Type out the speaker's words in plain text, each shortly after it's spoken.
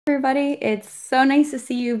Everybody. It's so nice to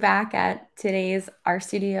see you back at today's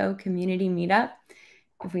RStudio community meetup.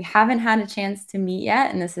 If we haven't had a chance to meet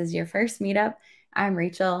yet, and this is your first meetup, I'm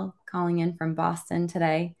Rachel calling in from Boston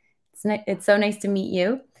today. It's so nice to meet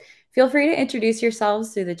you. Feel free to introduce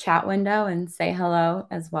yourselves through the chat window and say hello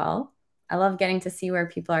as well. I love getting to see where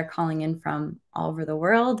people are calling in from all over the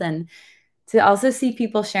world and to also see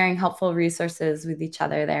people sharing helpful resources with each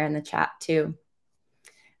other there in the chat too.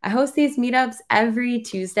 I host these meetups every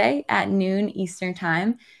Tuesday at noon Eastern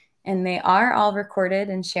Time, and they are all recorded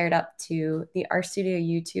and shared up to the RStudio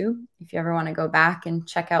YouTube if you ever want to go back and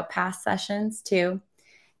check out past sessions too.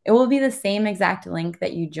 It will be the same exact link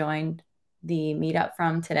that you joined the meetup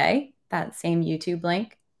from today, that same YouTube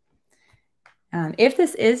link. If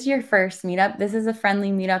this is your first meetup, this is a friendly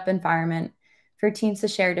meetup environment for teams to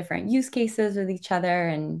share different use cases with each other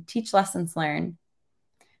and teach lessons learned.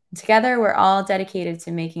 Together, we're all dedicated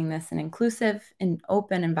to making this an inclusive and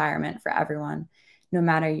open environment for everyone, no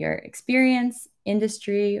matter your experience,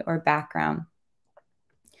 industry, or background.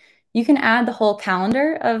 You can add the whole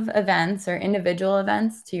calendar of events or individual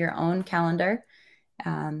events to your own calendar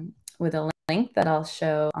with a link that I'll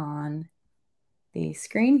show on the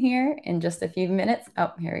screen here in just a few minutes.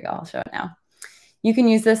 Oh, here we go. I'll show it now. You can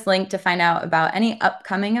use this link to find out about any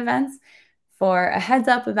upcoming events. For a heads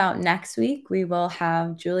up about next week, we will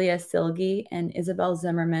have Julia Silgi and Isabel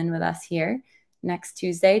Zimmerman with us here next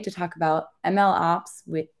Tuesday to talk about ML Ops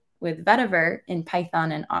with Vetiver in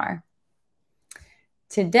Python and R.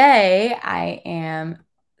 Today, I am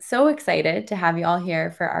so excited to have you all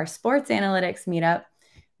here for our sports analytics meetup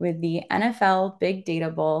with the NFL Big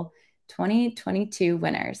Data Bowl 2022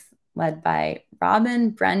 winners, led by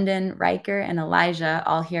Robyn, Brendan, Ryker, and Elijah,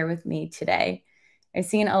 all here with me today. I've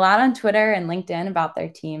seen a lot on Twitter and LinkedIn about their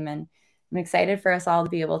team, and I'm excited for us all to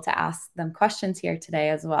be able to ask them questions here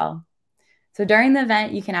today as well. So during the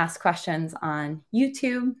event, you can ask questions on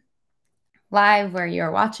YouTube, live where you're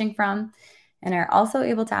watching from, and are also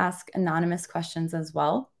able to ask anonymous questions as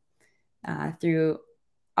well through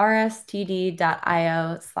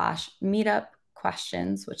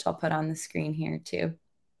rstd.io/meetup-questions, which I'll put on the screen here too.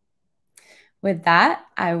 With that,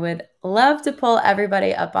 I would love to pull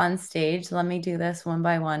everybody up on stage. Let me do this one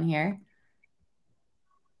by one here.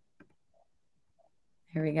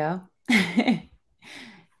 Here we go.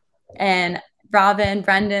 And Robyn,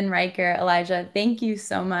 Brendan, Ryker, Elijah, thank you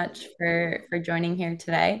so much for joining here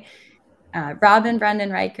today. Robyn,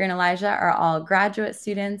 Brendan, Ryker, and Elijah are all graduate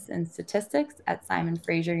students in statistics at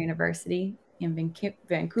Fraser University in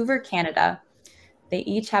Vancouver, Canada. They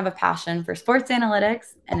each have a passion for sports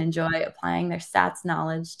analytics and enjoy applying their stats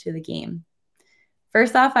knowledge to the game.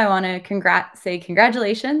 First off, I want to say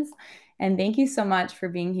congratulations and thank you so much for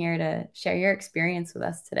being here to share your experience with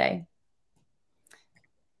us today.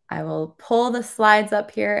 I will pull the slides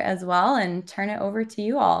up here as well and turn it over to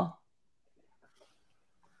you all.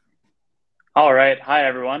 All right. Hi,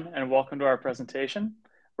 everyone, and welcome to our presentation.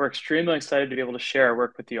 We're extremely excited to be able to share our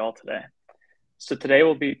work with you all today. So today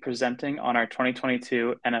we'll be presenting on our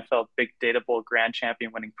 2022 NFL Big Data Bowl Grand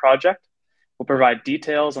Champion winning project. We'll provide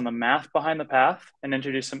details on the math behind the path and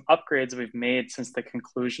introduce some upgrades we've made since the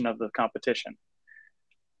conclusion of the competition.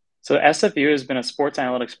 So SFU has been a sports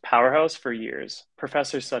analytics powerhouse for years.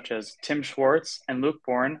 Professors such as Tim Schwartz and Luke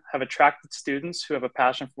Bourne have attracted students who have a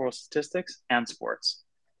passion for both statistics and sports.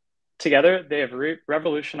 Together, they have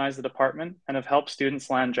revolutionized the department and have helped students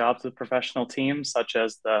land jobs with professional teams such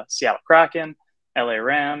as the Seattle Kraken, LA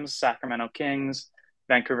Rams, Sacramento Kings,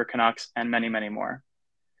 Vancouver Canucks, and many, many more.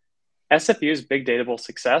 SFU's Big Data Bowl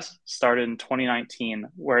success started in 2019,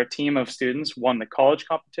 where a team of students won the college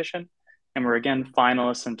competition and were again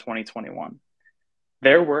finalists in 2021.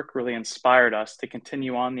 Their work really inspired us to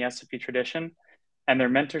continue on the SFU tradition, and their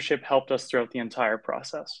mentorship helped us throughout the entire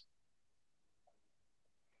process.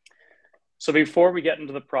 So before we get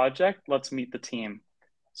into the project, let's meet the team.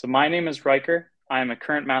 So my name is Ryker. I am a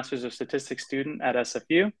current Masters of Statistics student at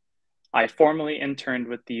SFU. I formerly interned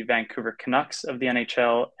with the Vancouver Canucks of the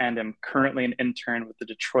NHL and am currently an intern with the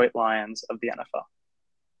Detroit Lions of the NFL.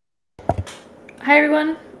 Hi,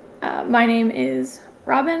 everyone. My name is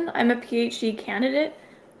Robyn. I'm a PhD candidate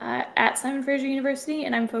at Fraser University,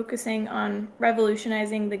 and I'm focusing on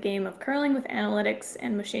revolutionizing the game of curling with analytics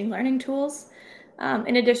and machine learning tools.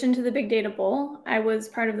 In addition to the Big Data Bowl, I was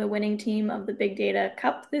part of the winning team of the Big Data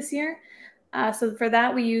Cup this year. So for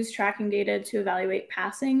that, we use tracking data to evaluate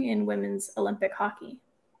passing in women's Olympic hockey.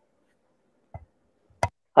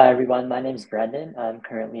 Hi, everyone. My name is Brendan. I'm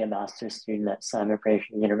currently a master's student at Fraser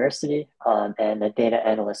University and a data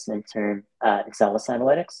analyst intern at Excelis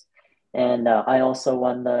Analytics. And I also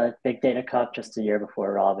won the Big Data Cup just a year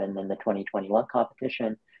before Robyn in the 2021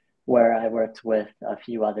 competition. where I worked with a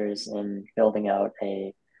few others in building out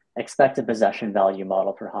a expected possession value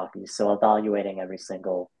model for hockey. So evaluating every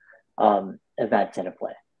single event in a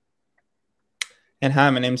play. And hi,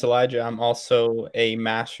 my name's Elijah. I'm also a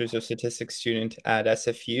Master's of Statistics student at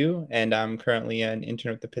SFU, and I'm currently an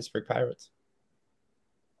intern with the Pittsburgh Pirates.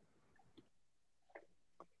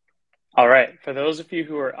 All right, for those of you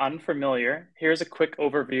who are unfamiliar, here's a quick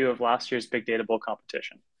overview of last year's Big Data Bowl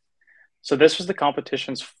competition. So this was the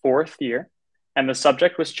competition's 4th year, and the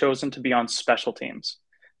subject was chosen to be on special teams.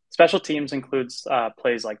 Special teams includes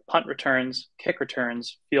plays like punt returns, kick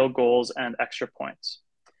returns, field goals, and extra points.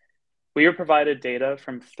 We were provided data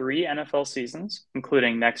from 3 NFL seasons,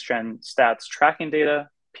 including next-gen stats tracking data,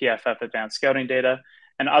 PFF advanced scouting data,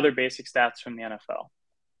 and other basic stats from the NFL.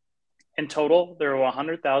 In total, there were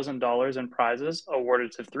 $100,000 in prizes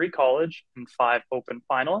awarded to 3 college and 5 open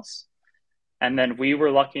finalists. And then we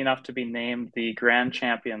were lucky enough to be named the grand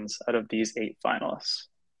champions out of these 8 finalists.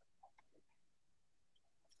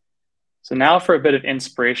 So now for a bit of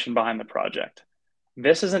inspiration behind the project.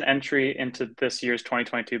 This is an entry into this year's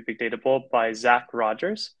 2022 Big Data Bowl by Zach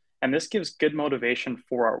Rogers, and this gives good motivation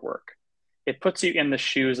for our work. It puts you in the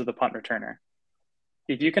shoes of the punt returner.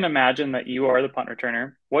 If you can imagine that you are the punt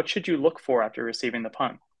returner, what should you look for after receiving the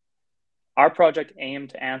punt? Our project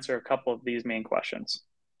aimed to answer a couple of these main questions.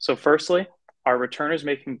 So firstly, are returners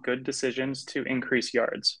making good decisions to increase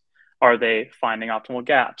yards? Are they finding optimal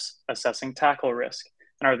gaps, assessing tackle risk,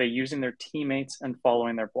 and are they using their teammates and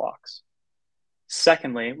following their blocks?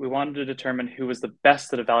 Secondly, we wanted to determine who was the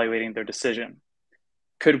best at evaluating their decision.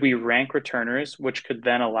 Could we rank returners, which could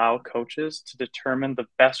then allow coaches to determine the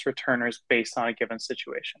best returners based on a given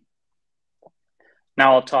situation?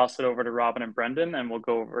 Now I'll toss it over to Robyn and Brendan, and we'll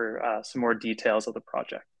go over some more details of the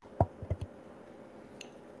project.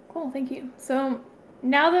 Cool, thank you. So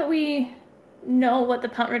now that we know what the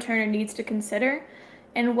punt returner needs to consider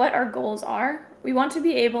and what our goals are, we want to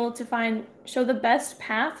be able to show the best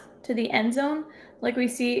path to the end zone, like we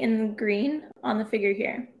see in green on the figure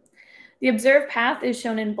here. The observed path is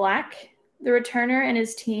shown in black. The returner and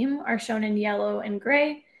his team are shown in yellow and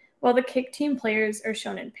gray, while the kick team players are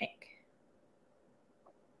shown in pink.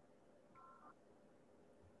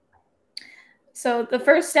 So the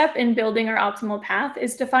first step in building our optimal path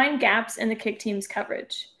is to find gaps in the kick team's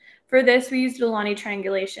coverage. For this, we used Delaunay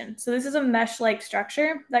triangulation. So this is a mesh-like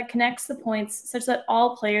structure that connects the points such that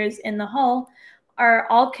all players in the hull are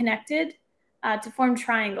all connected to form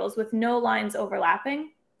triangles with no lines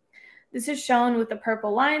overlapping. This is shown with the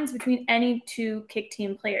purple lines between any 2 kick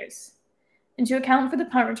team players. And to account for the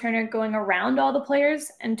punt returner going around all the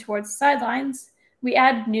players and towards the sidelines, we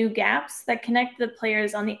add new gaps that connect the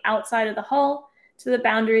players on the outside of the hull to the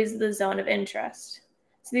boundaries of the zone of interest.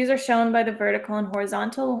 So these are shown by the vertical and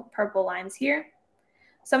horizontal purple lines here.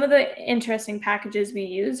 Some of the interesting packages we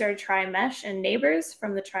use are TriMesh and Neighbors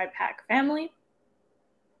from the TriPack family.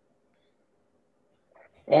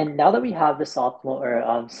 And now that we have this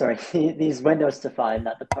these windows defined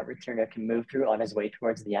that the punt returner can move through on his way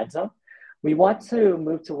towards the end zone, we want to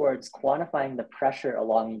move towards quantifying the pressure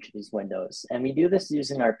along each of these windows. And we do this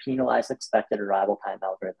using our penalized expected arrival time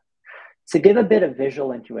algorithm. To give a bit of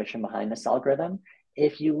visual intuition behind this algorithm,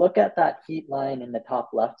 if you look at that heat line in the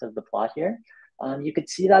top left of the plot here, you could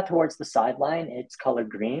see that towards the sideline, it's colored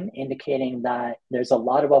green, indicating that there's a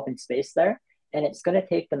lot of open space there. And it's going to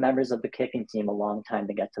take the members of the kicking team a long time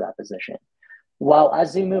to get to that position. While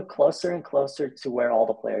as we move closer and closer to where all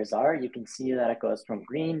the players are, you can see that it goes from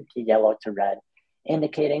green to yellow to red,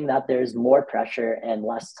 indicating that there's more pressure and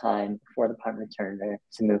less time for the punt returner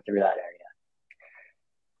to move through that area.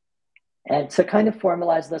 And to kind of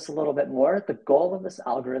formalize this a little bit more, the goal of this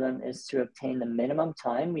algorithm is to obtain the minimum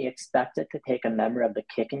time we expect it to take a member of the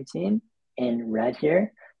kicking team in red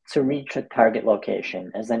here to reach a target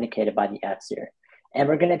location as indicated by the X here. And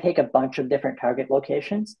we're going to take a bunch of different target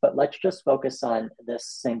locations, but let's just focus on this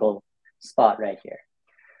single spot right here.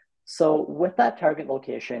 So with that target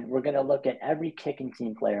location, we're going to look at every kicking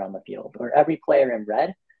team player on the field, or every player in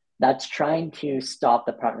red that's trying to stop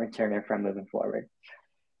the punt returner from moving forward.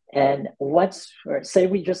 And say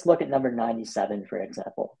we just look at number 97, for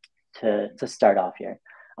example, to start off here.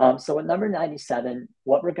 So with number 97,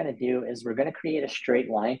 what we're going to do is we're going to create a straight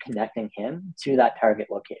line connecting him to that target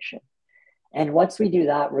location. And once we do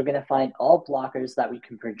that, we're going to find all blockers that we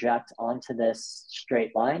can project onto this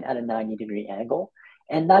straight line at a 90-degree angle.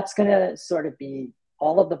 And that's going to sort of be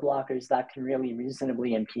all of the blockers that can really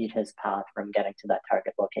reasonably impede his path from getting to that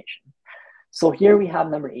target location. So here we have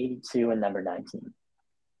number 82 and number 19.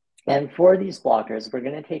 And for these blockers, we're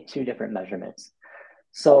going to take 2 different measurements.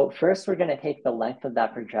 So first, we're going to take the length of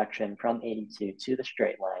that projection from 82 to the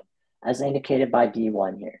straight line. as indicated by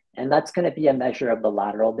D1 here. And that's going to be a measure of the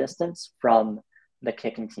lateral distance from the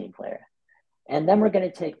kicking team player. And then we're going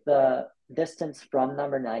to take the distance from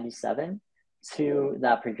number 97 to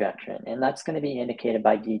that projection. And that's going to be indicated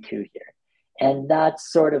by D2 here. And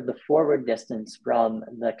that's sort of the forward distance from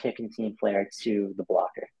the kicking team player to the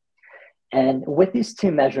blocker. And with these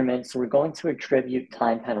two measurements, we're going to attribute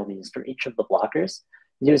time penalties for each of the blockers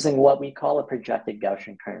using what we call a projected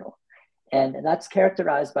Gaussian kernel. And that's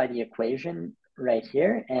characterized by the equation right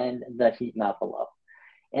here and the heat map below.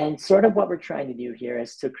 And sort of what we're trying to do here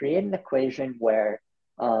is to create an equation where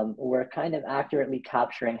we're kind of accurately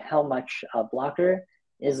capturing how much a blocker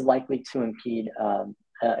is likely to impede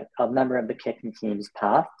a member of the kicking team's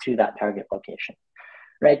path to that target location.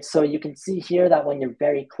 Right, so you can see here that when you're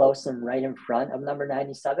very close and right in front of number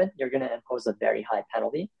 97, you're going to impose a very high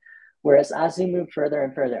penalty. Whereas as you move further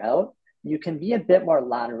and further out, you can be a bit more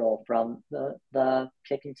lateral from the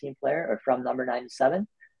kicking team player or from number 97,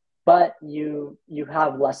 but you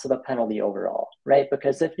have less of a penalty overall, right?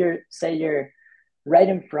 Because if you're right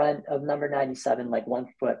in front of number 97, like 1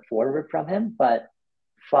 foot forward from him, but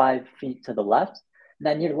 5 feet to the left,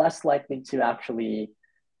 then you're less likely to actually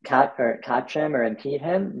catch him or impede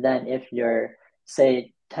him than if you're,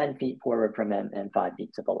 say, 10 feet forward from him and 5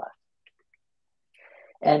 feet to the left.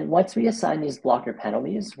 And once we assign these blocker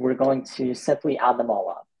penalties, we're going to simply add them all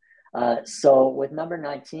up. So with number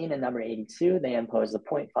 19 and number 82, they impose a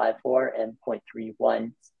 0.54 and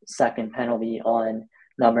 0.31 second penalty on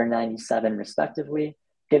number 97 respectively,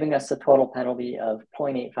 giving us a total penalty of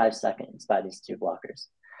 0.85 seconds by these two blockers.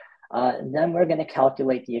 Then we're going to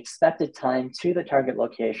calculate the expected time to the target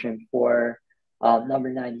location for number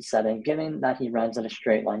 97, given that he runs at a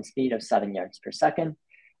straight line speed of 7 yards per second,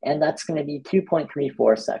 and that's going to be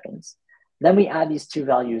 2.34 seconds. Then we add these two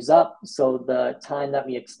values up, so the time that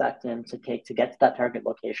we expect him to take to get to that target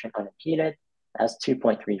location unimpeded as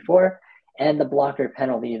 2.34, and the blocker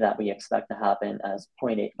penalty that we expect to happen as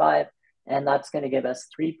 0.85, and that's going to give us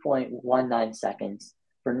 3.19 seconds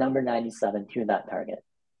for number 97 to that target.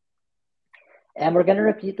 And we're going to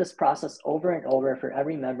repeat this process over and over for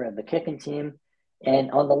every member of the kicking team. And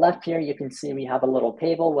on the left here, you can see we have a little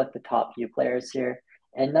table with the top few players here.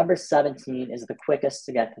 And number 17 is the quickest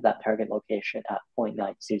to get to that target location at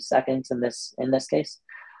 0.92 seconds in this case.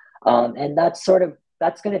 And that's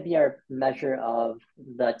going to be our measure of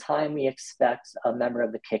the time we expect a member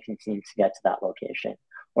of the kicking team to get to that location,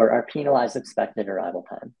 or our penalized expected arrival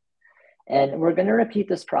time. And we're going to repeat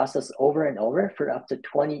this process over and over for up to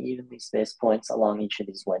 20 evenly spaced points along each of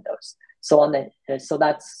these windows. So so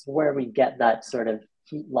that's where we get that sort of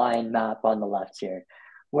heat line map on the left here,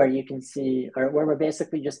 where you can see, or where we're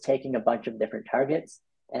basically just taking a bunch of different targets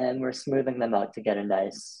and we're smoothing them out to get a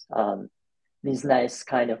nice, these nice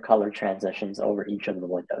kind of color transitions over each of the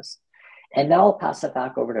windows. And now I'll pass it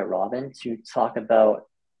back over to Robyn to talk about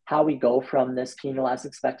how we go from this penalized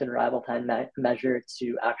expected arrival time measure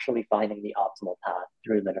to actually finding the optimal path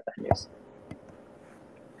through the defenders.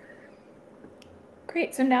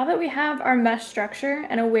 Great, so now that we have our mesh structure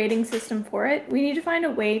and a weighting system for it, we need to find a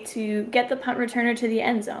way to get the punt returner to the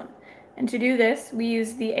end zone. And to do this, we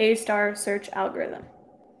use the A* search algorithm.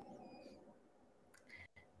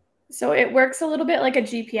 So it works a little bit like a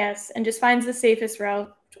GPS and just finds the safest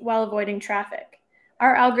route while avoiding traffic.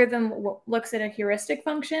 Our algorithm looks at a heuristic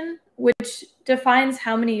function, which defines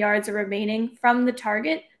how many yards are remaining from the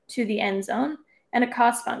target to the end zone, and a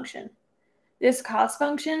cost function. This cost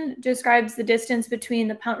function describes the distance between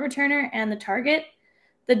the punt returner and the target,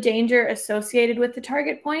 the danger associated with the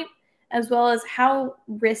target point, as well as how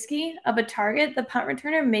risky of a target the punt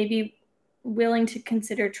returner may be willing to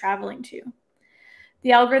consider traveling to.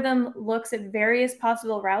 The algorithm looks at various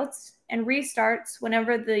possible routes and restarts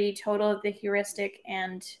whenever the total of the heuristic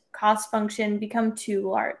and cost function become too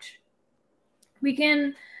large. We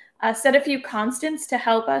can set a few constants to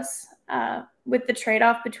help us with the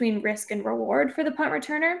trade-off between risk and reward for the punt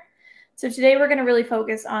returner. So today we're going to really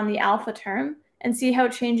focus on the alpha term and see how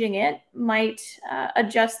changing it might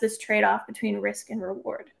adjust this trade-off between risk and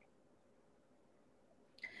reward.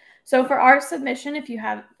 So for our submission, if you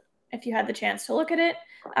had the chance to look at it,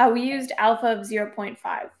 we used alpha of 0.5.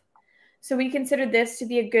 So we considered this to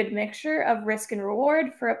be a good mixture of risk and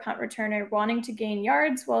reward for a punt returner wanting to gain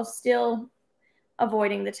yards while still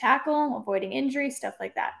avoiding the tackle, avoiding injury, stuff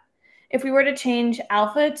like that. If we were to change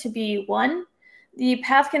alpha to be 1, the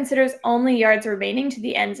path considers only yards remaining to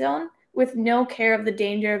the end zone with no care of the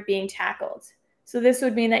danger of being tackled. So this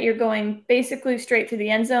would mean that you're going basically straight to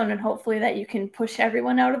the end zone and hopefully that you can push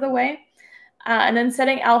everyone out of the way. And then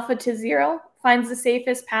setting alpha to 0 finds the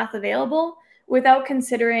safest path available without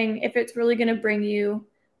considering if it's really going to bring you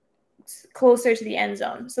closer to the end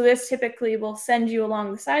zone. So this typically will send you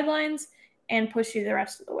along the sidelines and push you the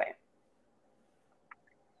rest of the way.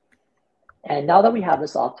 And now that we have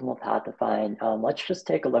this optimal path defined, let's just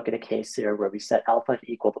take a look at a case here where we set alpha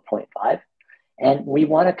to equal to 0.5. And we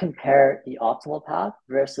want to compare the optimal path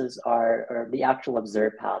versus the actual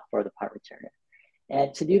observed path for the punt returner.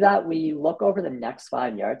 And to do that, we look over the next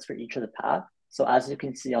 5 yards for each of the path. So as you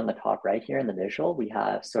can see on the top right here in the visual, we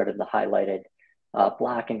have sort of the highlighted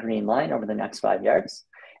black and green line over the next 5 yards.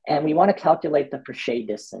 And we want to calculate the Fraser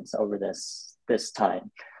distance over this time.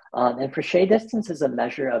 And Fraser distance is a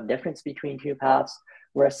measure of difference between two paths,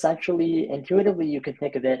 where essentially, intuitively, you could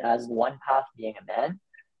think of it as one path being a man,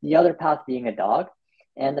 the other path being a dog.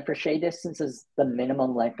 And the Fraser distance is the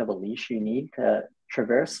minimum length of a leash you need to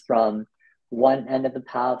traverse from one end of the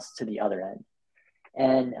paths to the other end.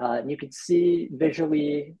 And you can see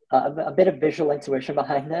visually a bit of visual intuition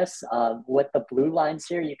behind this. With the blue lines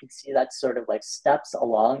here, you can see that sort of like steps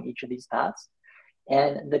along each of these paths.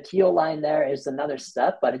 And the teal line there is another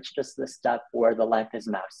step, but it's just the step where the length is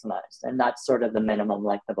maximized. And that's sort of the minimum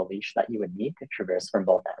length of a leash that you would need to traverse from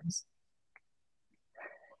both ends.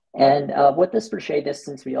 And with this Fraser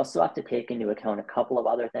distance, we also have to take into account a couple of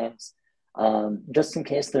other things. Just in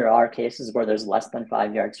case there are cases where there's less than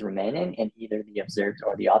 5 yards remaining in either the observed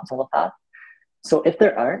or the optimal path. So if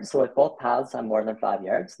there aren't, so if both paths have more than 5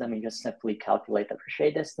 yards, then we just simply calculate the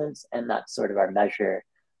Fraser distance, and that's sort of our measure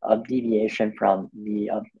of deviation from the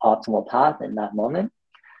optimal path in that moment.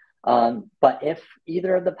 But if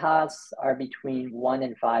either of the paths are between 1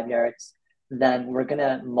 and 5 yards, then we're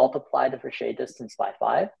gonna multiply the Fraser distance by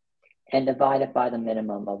 5 and divide it by the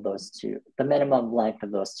minimum of those two, the minimum length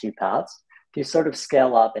of those two paths, to sort of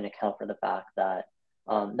scale up and account for the fact that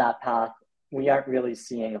that path, we aren't really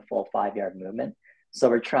seeing a full 5 yard movement. So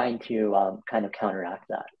we're trying to kind of counteract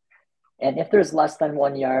that. And if there's less than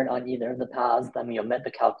 1 yard on either of the paths, then we omit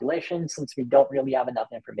the calculation, since we don't really have enough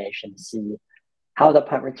information to see how the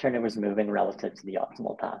punt returner was moving relative to the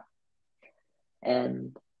optimal path.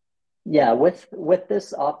 And yeah, with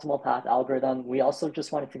this optimal path algorithm, we also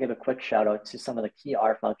just wanted to give a quick shout out to some of the key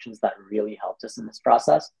R functions that really helped us in this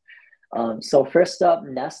process. So first up,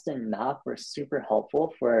 nest and map were super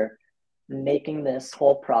helpful for making this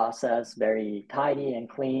whole process very tidy and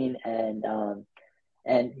clean,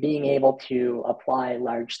 and being able to apply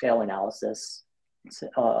large scale analysis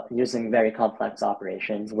using very complex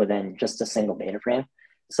operations within just a single data frame.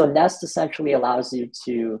 So nest essentially allows you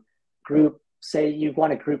to group, say you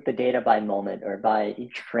want to group the data by moment or by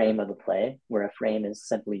each frame of the play, where a frame is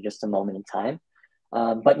simply just a moment in time.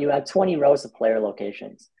 But you have 20 rows of player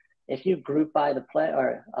locations. If you group by the play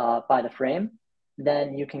or by the frame,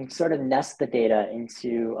 then you can sort of nest the data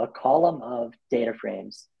into a column of data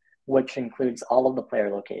frames, which includes all of the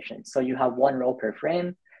player locations. So you have 1 row per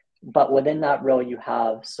frame, but within that row, you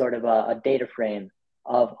have sort of a data frame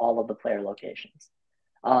of all of the player locations.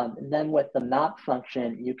 Then with the map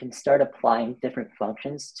function, you can start applying different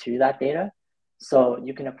functions to that data. So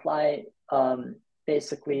you can apply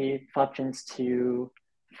basically functions to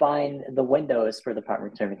find the windows for the punt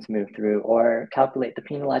returner to move through, or calculate the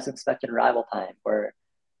penalized expected arrival time, or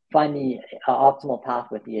find the optimal path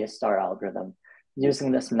with the A-star algorithm using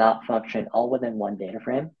this map function all within 1 data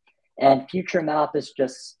frame. And future map is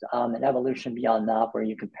just an evolution beyond map, where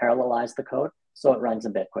you can parallelize the code so it runs a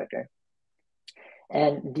bit quicker.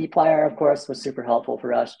 And dplyr, of course, was super helpful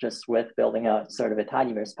for us, just with building out sort of a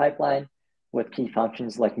tidyverse pipeline with key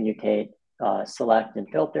functions like mutate, select, and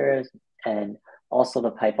filters, and also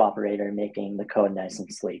the pipe operator, making the code nice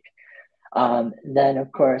and sleek. Then,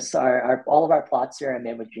 of course, all of our plots here are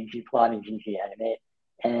made with ggplot and ggAnimate,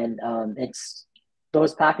 and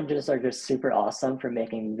those packages are just super awesome for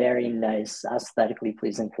making very nice, aesthetically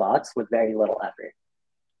pleasing plots with very little effort.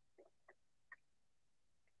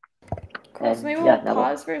 Cool. So maybe we'll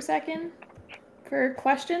pause for a second for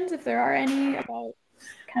questions, if there are any, about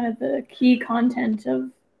kind of the key content of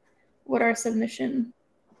what our submission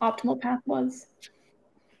optimal path was.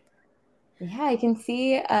 Yeah, I can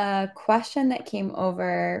see a question that came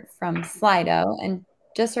over from Slido, and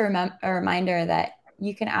just a reminder that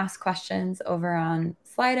you can ask questions over on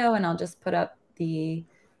Slido, and I'll just put up the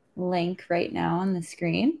link right now on the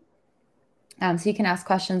screen. So you can ask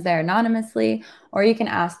questions there anonymously, or you can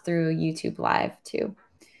ask through YouTube Live too.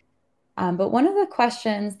 But one of the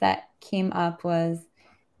questions that came up was,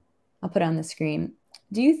 I'll put it on the screen.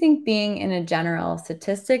 Do you think being in a general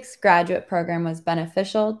statistics graduate program was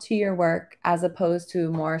beneficial to your work as opposed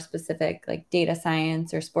to more specific like data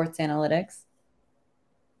science or sports analytics?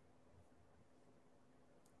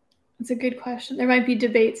 That's a good question. There might be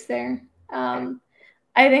debates there.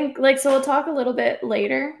 I think, like, so we'll talk a little bit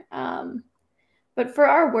later, but for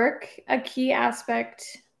our work, a key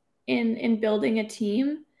aspect in building a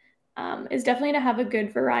team is definitely to have a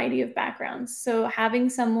good variety of backgrounds. So having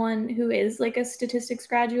someone who is like a statistics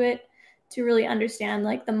graduate to really understand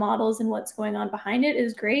like the models and what's going on behind it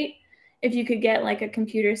is great. If you could get like a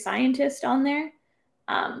computer scientist on there,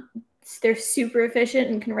 they're super efficient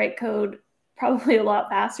and can write code probably a lot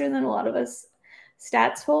faster than a lot of us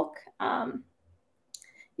stats folk.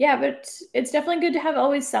 Yeah, but it's definitely good to have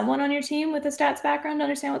always someone on your team with a stats background to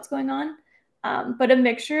understand what's going on. But a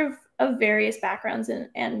mixture of various backgrounds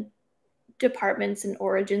and departments and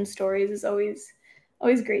origin stories is always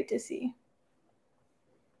great to see.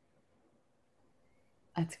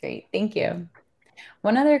 That's great. Thank you.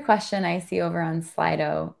 One other question I see over on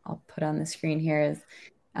Slido, I'll put on the screen here, is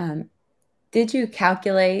did you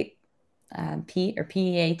calculate PEAT or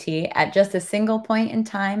PEAT at just a single point in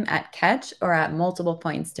time at catch or at multiple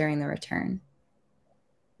points during the return?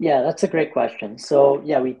 Yeah, that's a great question. So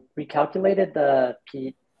yeah, we calculated the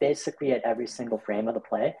PEAT basically at every single frame of the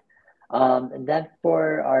play. And then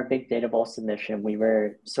for our big data bowl submission, we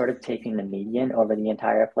were sort of taking the median over the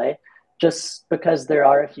entire play, just because there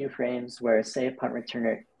are a few frames where, say, a punt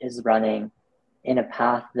returner is running in a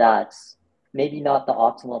path that's maybe not the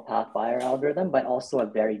optimal path by our algorithm, but also a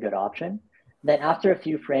very good option. Then after a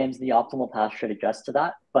few frames, the optimal path should adjust to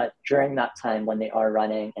that. But during that time when they are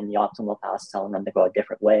running and the optimal path is telling them to go a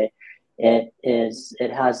different way, it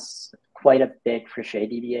has quite a big Fraser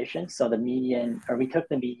deviation. So the median, or we took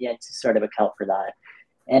the median to sort of account for that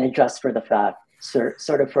and adjust for the fact,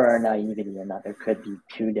 sort of for our naivety in that there could be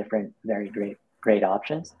two different very great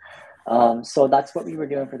options. So that's what we were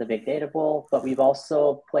doing for the big data bowl, but we've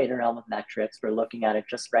also played around with metrics. We're looking at it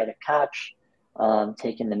just right at catch,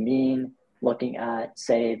 taking the mean, looking at,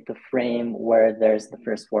 say, the frame where there's the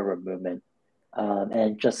first forward movement,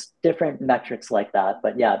 and just different metrics like that.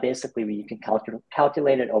 But yeah, basically we can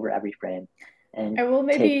calculate it over every frame. And I will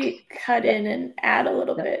maybe cut in and add a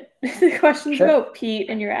little bit. The question's about PEAT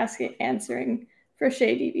and you're answering Fraser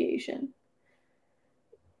deviation.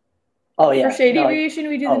 Oh yeah. Fraser deviation,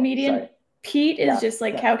 we do the median. Sorry. PEAT is just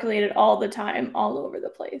like calculated all the time, all over the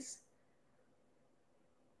place.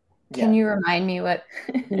 Can you remind me what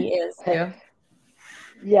PEAT is too?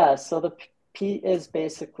 Yeah, so the PEAT is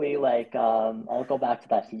basically like, I'll go back to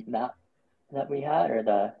that heat map that we had, or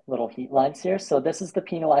the little heat lines here. So this is the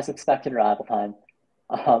penalized expected arrival time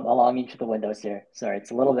along each of the windows here. Sorry,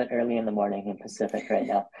 it's a little bit early in the morning in Pacific right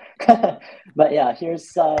now. But yeah,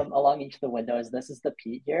 here's along each of the windows, this is the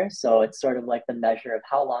PEAT here. So it's sort of like the measure of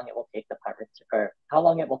how long it will take the punt or how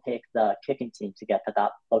long it will take the kicking team to get to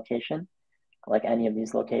that location, like any of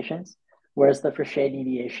these locations. Whereas the Fraser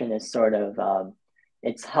deviation is sort of,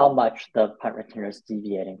 it's how much the punt returner is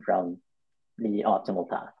deviating from the optimal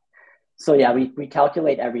path. So yeah, we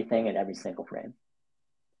calculate everything in every single frame.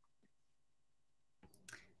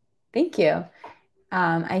 Thank you.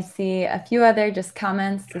 I see a few other just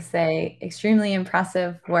comments to say extremely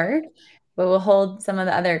impressive work, but we'll hold some of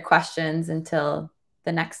the other questions until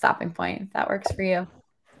the next stopping point, if that works for you.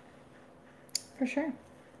 For sure.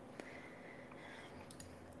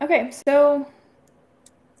 Okay, so.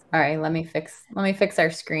 All right, let me fix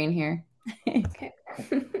our screen here. Okay.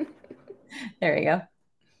 There we go.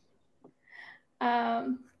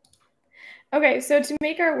 Okay, so to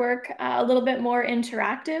make our work a little bit more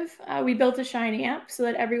interactive, we built a Shiny app so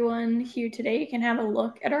that everyone here today can have a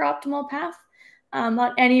look at our optimal path on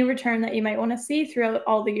any return that you might want to see throughout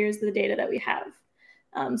all the years of the data that we have.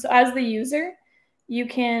 So as the user, you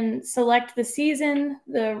can select the season,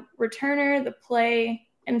 the returner, the play,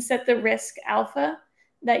 and set the risk alpha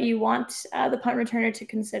that you want the punt returner to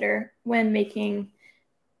consider when making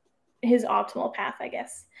his optimal path, I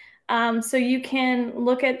guess. So you can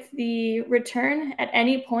look at the return at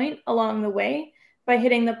any point along the way by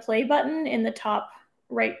hitting the play button in the top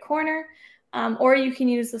right corner, or you can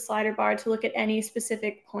use the slider bar to look at any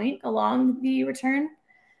specific point along the return.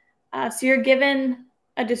 So you're given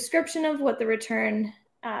a description of what the return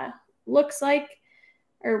looks like,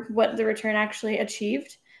 or what the return actually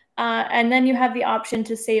achieved. And then you have the option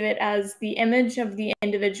to save it as the image of the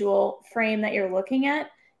individual frame that you're looking at.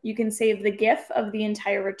 You can save the GIF of the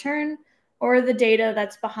entire return or the data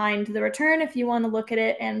that's behind the return if you want to look at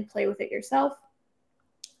it and play with it yourself.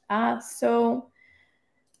 So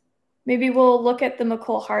maybe we'll look at the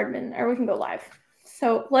McColl Hardman, or we can go live.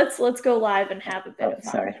 So let's go live and have a bit of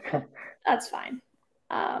fun. Sorry. That's fine.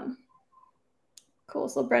 Cool.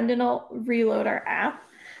 So Brendan will reload our app.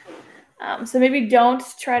 So maybe don't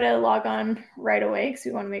try to log on right away because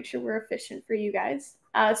we want to make sure we're efficient for you guys.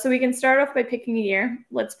 So we can start off by picking a year.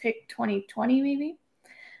 Let's pick 2020 maybe.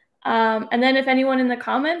 And then if anyone in the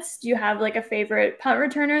comments, do you have like a favorite punt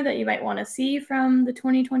returner that you might want to see from the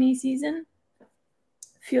 2020 season?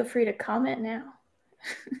 Feel free to comment now.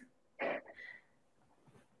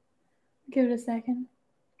 Give it a second.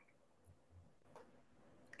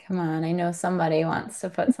 Come on, I know somebody wants to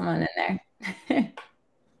put someone in there.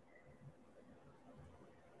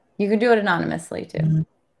 You can do it anonymously too.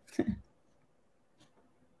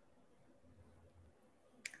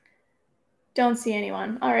 Don't see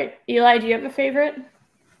anyone. All right, Eli, do you have a favorite?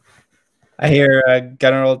 I hear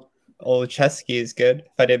Gunnar Olszewski is good,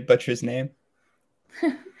 if I did butcher his name.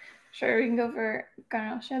 Sure, we can go for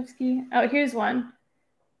Gunnar Olszewski. Oh, here's one.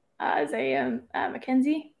 Isaiah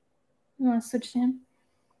McKenzie. You want to switch to him?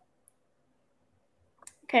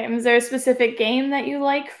 Okay, is there a specific game that you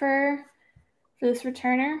like for this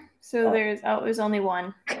returner? So there's only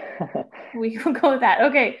one. We will go with that.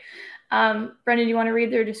 Okay. Brendan, do you want to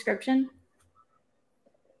read their description?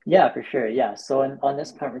 Yeah, for sure. Yeah. So on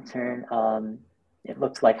this punt return, it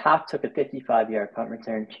looks like Half took a 55-yard punt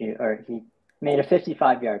return he made a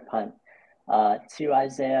 55-yard punt to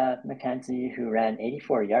Isaiah McKenzie, who ran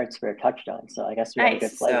 84 yards for a touchdown. So I guess we have a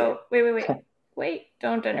good play. So wait,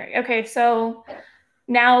 don't generate. Okay, so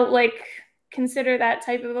now consider that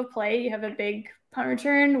type of a play. You have a big punt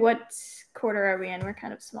return. What quarter are we in? We're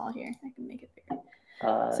kind of small here. I can make it bigger.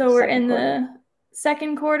 So we're in the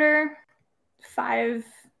second quarter,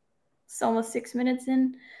 it's almost 6 minutes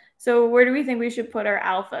in. So where do we think we should put our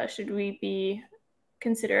alpha? Should we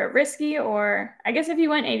consider it risky, or I guess if you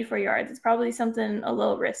went 84 yards, it's probably something a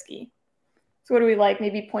little risky. So what do we like?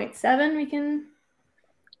 Maybe 0.7 we can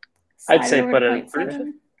I'd say put it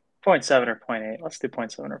 0.7 or 0.8. Let's do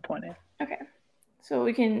 0.7 or 0.8. Okay. So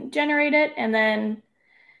we can generate it, and then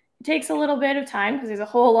it takes a little bit of time because there's a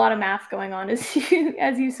whole lot of math going on as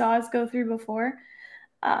you saw us go through before.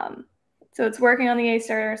 So it's working on the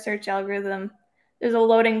A-Star search algorithm. There's a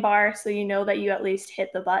loading bar, so you know that you at least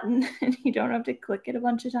hit the button and you don't have to click it a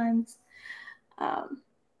bunch of times.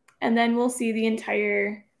 And then we'll see the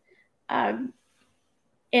entire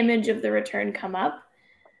image of the return come up.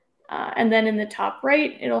 And then in the top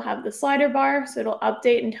right, it'll have the slider bar, so it'll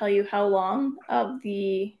update and tell you how long of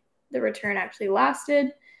the return actually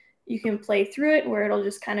lasted. You can play through it where it'll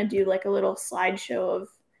just kind of do like a little slideshow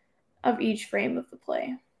of each frame of the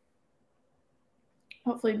play.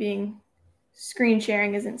 Hopefully screen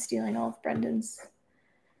sharing isn't stealing all of Brendan's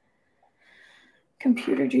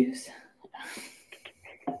computer juice.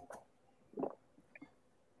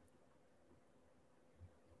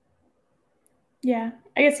 Yeah,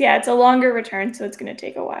 I guess, it's a longer return, so it's going to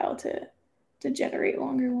take a while to generate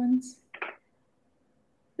longer ones.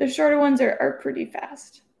 The shorter ones are pretty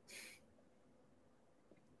fast.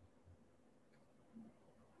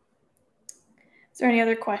 Is there any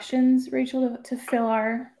other questions, Rachel, to fill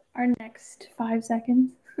our next 5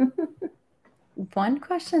 seconds? One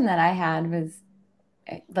question that I had was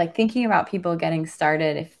thinking about people getting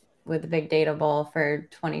started with the Big Data Bowl for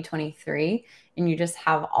 2023, and you just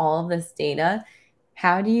have all of this data.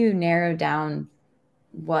 How do you narrow down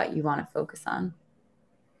what you want to focus on?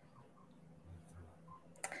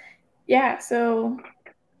 Yeah, so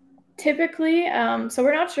typically, so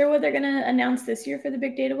we're not sure what they're going to announce this year for the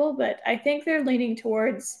Big Data Bowl, but I think they're leaning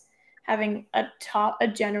towards having a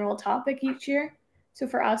general topic each year. So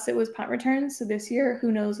for us, it was punt returns. So this year,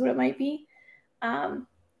 who knows what it might be. But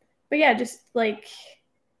yeah, just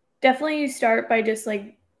definitely you start by just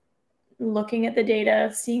looking at the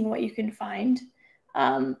data, seeing what you can find,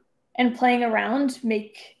 and playing around,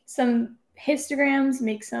 make some histograms,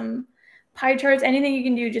 make some pie charts, anything you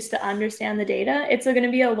can do just to understand the data. It's going to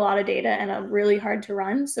be a lot of data and really hard to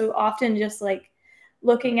run. So often just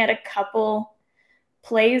looking at a couple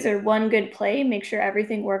plays or one good play, make sure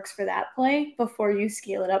everything works for that play before you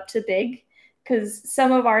scale it up to big. Because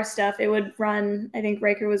some of our stuff, it would run, I think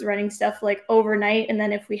Ryker was running stuff overnight. And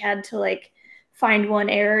then if we had to find one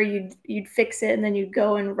error, you'd fix it and then you'd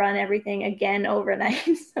go and run everything again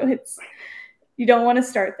overnight. So you don't want to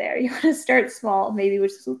start there. You want to start small, maybe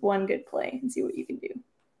with one good play and see what you can do.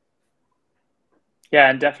 Yeah,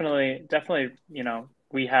 and definitely,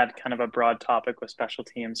 we had kind of a broad topic with special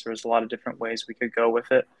teams. There was a lot of different ways we could go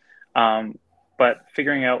with it. But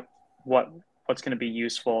figuring out what's going to be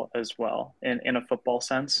useful as well in a football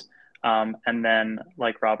sense. And then,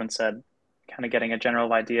 like Robyn said, kind of getting a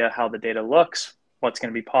general idea how the data looks, what's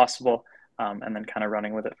going to be possible, and then kind of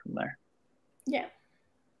running with it from there. Yeah.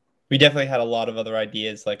 We definitely had a lot of other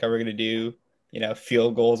ideas, are we going to do,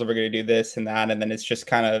 field goals? Are we going to do this and that? And then it's just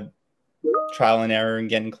kind of trial and error and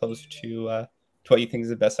getting closer to what you think is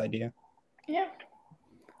the best idea. Yeah.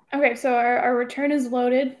 Okay, so our return is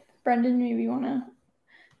loaded. Brendan, maybe you want to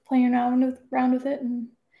playing around with it. And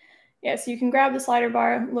yeah, so you can grab the slider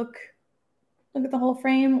bar, look at the whole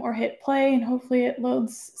frame, or hit play, and hopefully it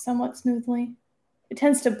loads somewhat smoothly. It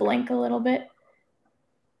tends to blink a little bit.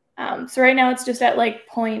 So right now it's just at like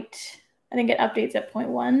I think it updates at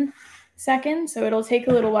 0.1 seconds, so it'll take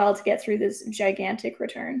a little while to get through this gigantic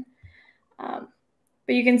return. But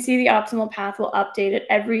you can see the optimal path will update at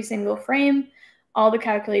every single frame. All the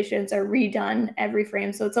calculations are redone every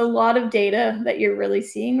frame, so it's a lot of data that you're really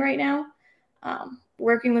seeing right now.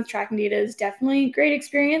 Working with tracking data is definitely a great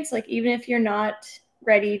experience. Like, even if you're not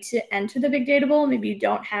ready to enter the big data bowl, maybe you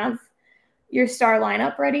don't have your star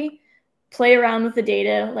lineup ready, play around with the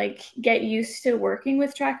data, like get used to working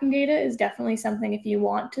with tracking data is definitely something if you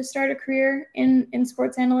want to start a career in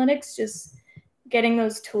sports analytics. Just getting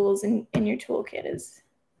those tools in your toolkit is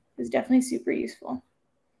definitely super useful.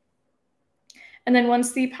 And then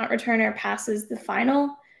once the punt returner passes the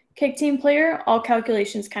final kick team player, all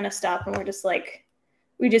calculations kind of stop, and we're just like,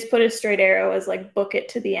 we just put a straight arrow as like book it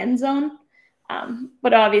to the end zone.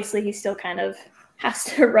 But obviously he still kind of has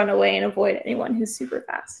to run away and avoid anyone who's super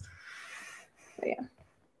fast. But yeah.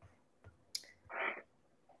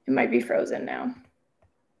 It might be frozen now.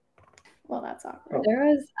 Well, that's awkward. There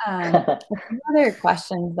was a few other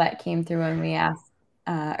questions that came through when we asked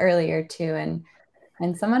earlier too,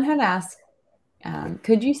 and someone had asked,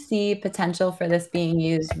 could you see potential for this being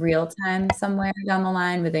used real time somewhere down the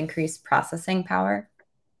line with increased processing power?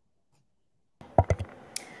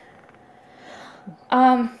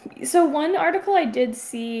 So one article I did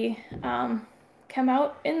see come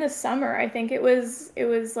out in the summer. I think it was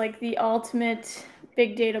like the ultimate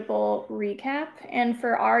Big Data Bowl recap, and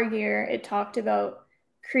for our year, it talked about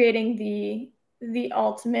creating the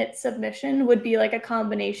ultimate submission would be like a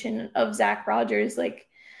combination of Zach Rogers, like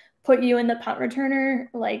put you in the punt returner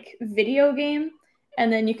like video game,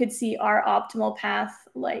 and then you could see our optimal path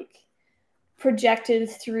like projected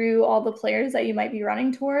through all the players that you might be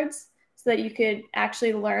running towards, so that you could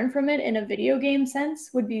actually learn from it in a video game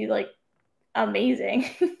sense would be like amazing.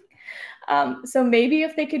 So maybe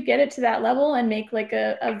if they could get it to that level and make like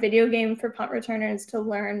a video game for punt returners to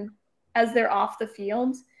learn as they're off the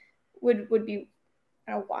field would be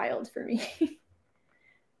kind of wild for me.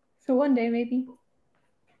 So one day maybe.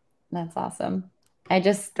 That's awesome. I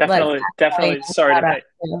just definitely sorry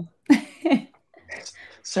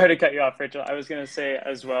to cut you off, Rachel. I was going to say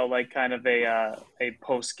as well, like kind of a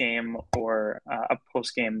post game or a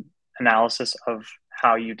post game analysis of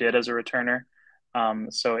how you did as a returner.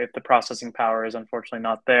 So if the processing power is unfortunately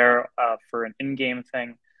not there for an in-game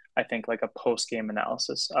thing, I think like a post-game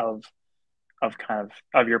analysis of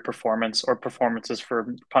your performance or performances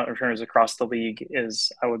for punt returners across the league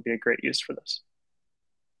would be a great use for this.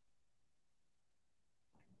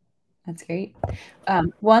 That's great.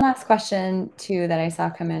 One last question too that I saw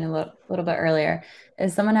come in a little bit earlier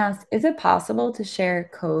is someone asked, is it possible to share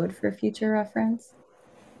code for future reference?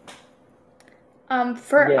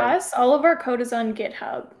 For us, all of our code is on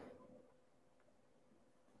GitHub.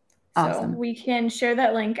 Awesome. So we can share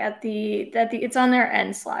that link at it's on their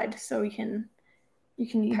end slide, so you can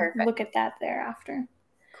look at that there after.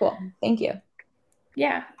 Cool. Thank you.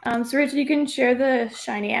 Yeah. So Richard, you can share the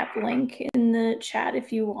Shiny app link in the chat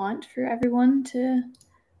if you want for everyone to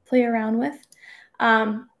play around with.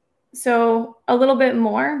 So a little bit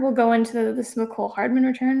more, we'll go into this McCole Hardman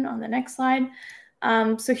return on the next slide.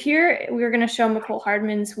 So here we're going to show McCole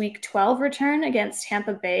Hardman's week 12 return against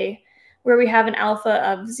Tampa Bay, where we have an alpha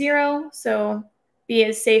of 0. So be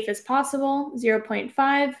as safe as possible,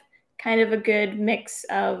 0.5, kind of a good mix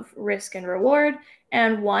of risk and reward,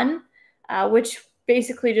 and 1, which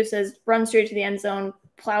basically just says run straight to the end zone,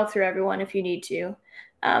 plow through everyone if you need to.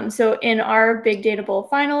 So in our Big Data Bowl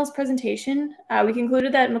Finals presentation, we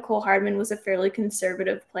concluded that McCole Hardman was a fairly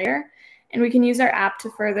conservative player, and we can use our app to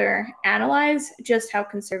further analyze just how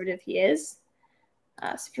conservative he is.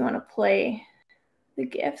 So if you want to play the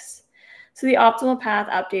GIFs. So the optimal path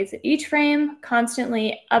updates at each frame,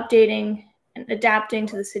 constantly updating and adapting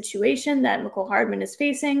to the situation that McCole Hardman is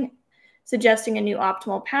facing, suggesting a new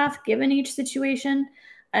optimal path given each situation.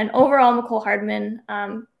 And overall, McCole Hardman,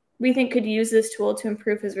 we think, could use this tool to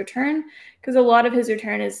improve his return, because a lot of his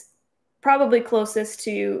return is probably closest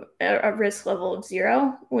to a risk level of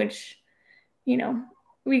 0, which, you know,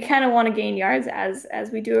 we kind of want to gain yards as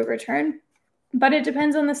we do a return. But it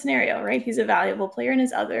depends on the scenario, right? He's a valuable player in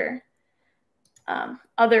his other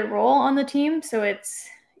role on the team, so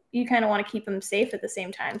you kind of want to keep him safe at the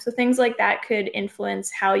same time. So things like that could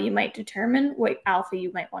influence how you might determine what alpha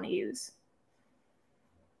you might want to use.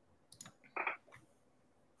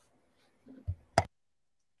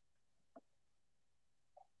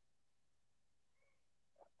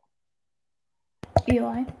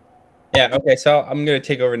 Eli. Yeah, okay, so I'm going to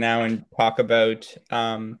take over now and talk about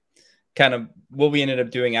kind of what we ended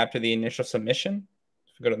up doing after the initial submission.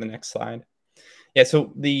 Go to the next slide. Yeah,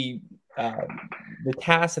 so the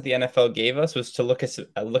task that the NFL gave us was to look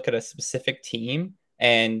at a specific team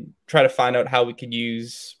and try to find out how we could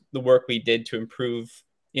use the work we did to improve,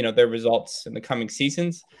 their results in the coming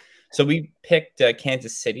seasons. So we picked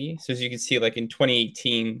Kansas City. So as you can see, like in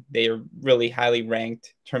 2018, they are really highly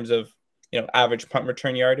ranked in terms of, average punt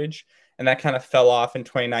return yardage. And that kind of fell off in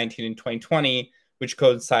 2019 and 2020, which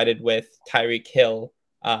coincided with Tyreek Hill,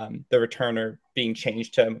 the returner, being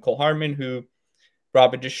changed to McCole Hardman, who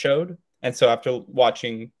Robyn just showed. And so after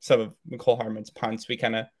watching some of McCole Hardman's punts, we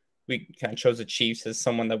kind of chose the Chiefs as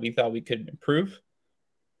someone that we thought we could improve.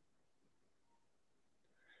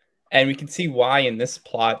 And we can see why in this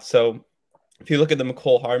plot. So if you look at the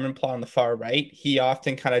McCole Hardman plot on the far right, he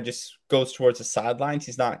often kind of just goes towards the sidelines.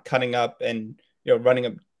 He's not cutting up and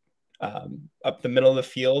running up the middle of the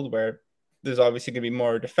field, where there's obviously going to be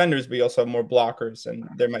more defenders, but you also have more blockers, and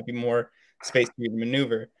there might be more space for you to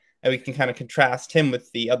maneuver. And we can kind of contrast him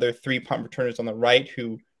with the other 3 punt returners on the right,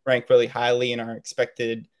 who rank really highly in our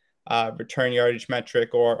expected return yardage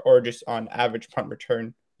metric, or just on average punt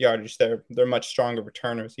return yardage. They're much stronger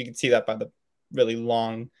returners. You can see that by the really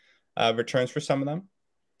long returns for some of them.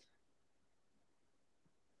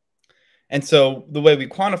 And so the way we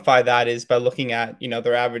quantify that is by looking at,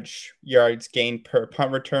 their average yards gained per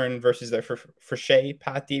punt return versus their Fraser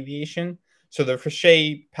path deviation. So the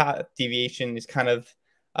Fraser path deviation is kind of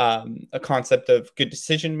a concept of good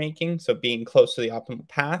decision making, so being close to the optimal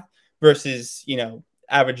path, versus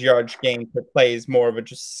average yards gained per play is more of a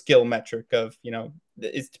just skill metric of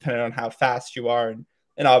it's dependent on how fast you are,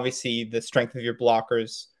 and obviously the strength of your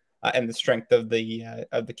blockers and the strength of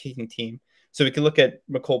the kicking team. So we can look at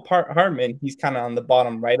McCole Hardman. He's kind of on the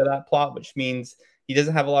bottom right of that plot, which means he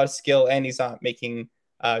doesn't have a lot of skill and he's not making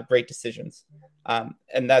great decisions,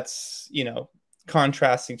 and that's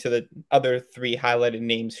contrasting to the other 3 highlighted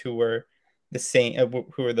names who were the same,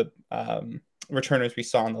 who were the returners we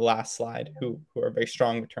saw on the last slide, who are very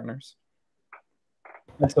strong returners.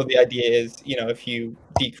 And so the idea is, if you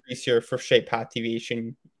decrease your Fraser path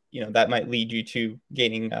deviation, that might lead you to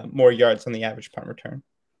gaining more yards on the average punt return.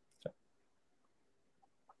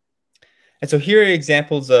 And so here are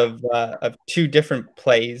examples of 2 different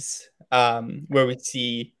plays where we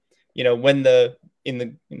see, when in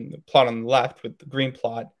the plot on the left with the green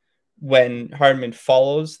plot, when Hardman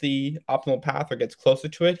follows the optimal path or gets closer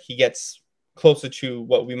to it, he gets closer to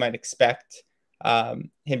what we might expect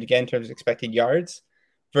him to get in terms of expected yards,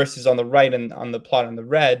 versus on the right and on the plot on the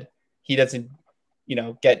red, he doesn't,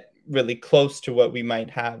 get really close to what we might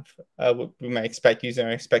have, what we might expect using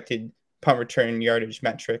our expected punt return yardage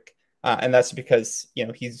metric. And that's because,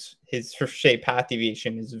 his Fraser path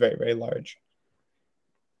deviation is very, very large.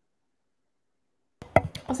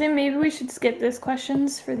 I'll say maybe we should skip this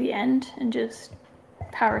questions for the end and just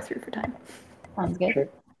power through for time. Sounds good. Sure.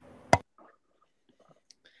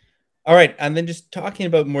 All right. And then just talking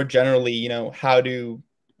about more generally, how to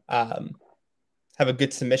have a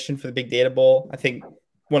good submission for the Big Data Bowl. I think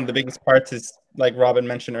one of the biggest parts is, like Robyn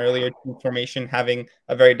mentioned earlier, team formation, having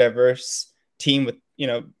a very diverse team with,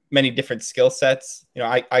 many different skill sets.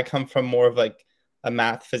 I come from more of like a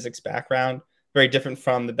math physics background, very different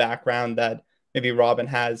from the background that maybe Robyn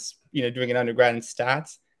has, doing an undergrad in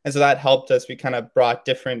stats. And so that helped us. We kind of brought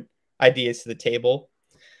different ideas to the table.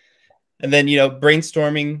 And then,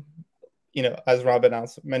 brainstorming, as Robyn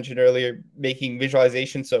also mentioned earlier, making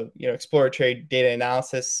visualization. So, exploratory data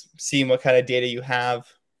analysis, seeing what kind of data you have,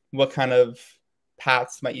 what kind of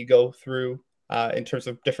paths might you go through in terms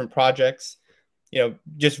of different projects,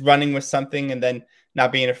 just running with something and then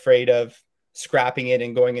not being afraid of scrapping it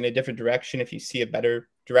and going in a different direction if you see a better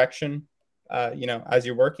direction, as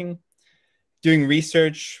you're working. Doing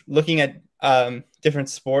research, looking at different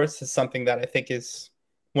sports is something that I think is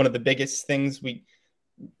one of the biggest things.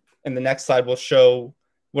 In the next slide, we'll show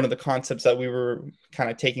one of the concepts that we were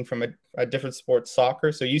kind of taking from a different sport,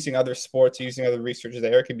 soccer. So using other sports, using other research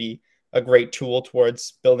there could be a great tool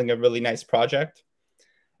towards building a really nice project.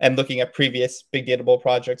 And looking at previous Big Data Bowl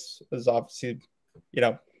projects is obviously,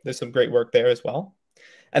 there's some great work there as well.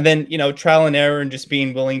 And then, trial and error and just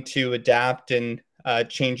being willing to adapt and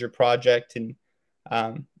change your project and,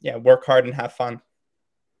 work hard and have fun.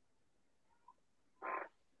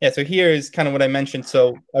 Yeah, so here is kind of what I mentioned.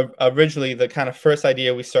 So originally, the kind of first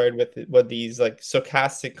idea we started with were these like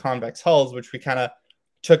stochastic convex hulls, which we kind of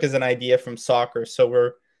took as an idea from soccer. So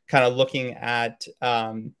we're kind of looking at,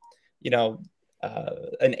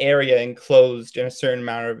 an area enclosed in a certain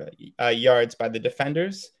amount of yards by the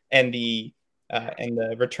defenders, and the and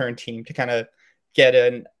the return team to kind of get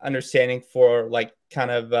an understanding for like kind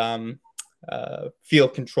of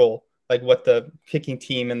field control, like what the kicking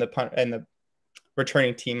team and the punt and the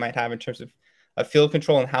returning team might have in terms of field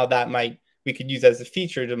control, and how that we could use as a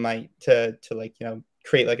feature to like, you know,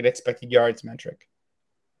 create like an expected yards metric.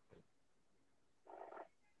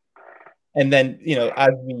 And then, you know, as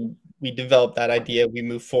we developed that idea, we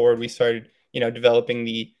moved forward. We started, you know, developing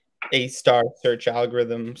the A-star search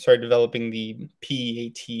algorithm, started developing the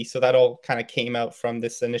PEAT. So that all kind of came out from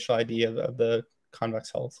this initial idea of the convex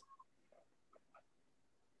hulls.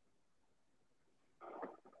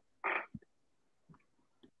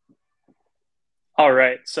 All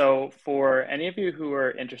right. So for any of you who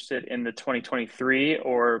are interested in the 2023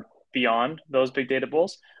 or beyond those big data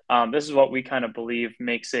bowls, this is what we kind of believe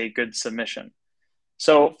makes a good submission.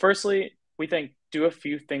 So firstly, we think do a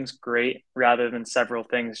few things great rather than several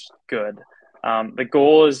things good. The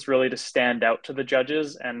goal is really to stand out to the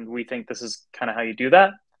judges, and we think this is kind of how you do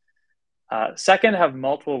that. Second, have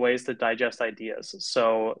multiple ways to digest ideas.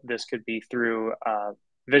 So this could be through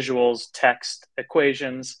visuals, text,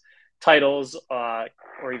 equations, titles,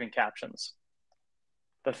 or even captions.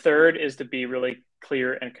 The third is to be really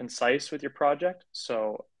clear and concise with your project.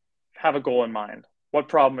 So have a goal in mind. What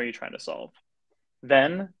problem are you trying to solve?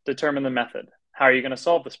 Then determine the method. How are you going to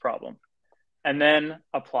solve this problem? And then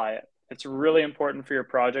apply it. It's really important for your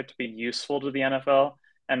project to be useful to the NFL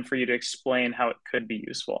and for you to explain how it could be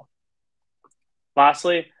useful.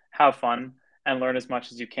 Lastly, have fun and learn as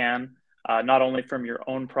much as you can, not only from your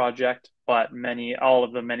own project, but all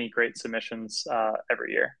of the many great submissions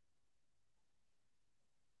every year.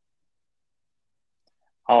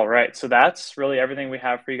 All right, so that's really everything we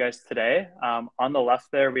have for you guys today. On the left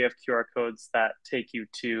there, we have QR codes that take you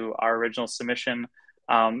to our original submission,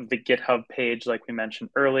 the GitHub page, like we mentioned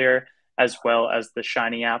earlier, as well as the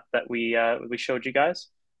Shiny app that we showed you guys.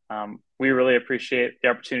 We really appreciate the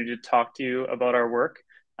opportunity to talk to you about our work,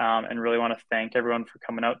 and really want to thank everyone for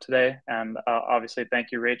coming out today. And obviously,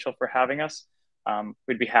 thank you, Rachel, for having us.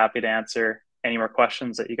 We'd be happy to answer any more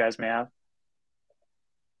questions that you guys may have.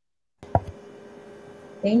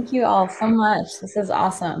 Thank you all so much. This is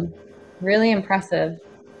awesome. Really impressive,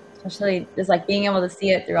 especially just like being able to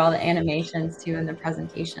see it through all the animations too in the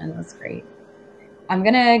presentation. That's great. I'm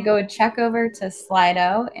going to go check over to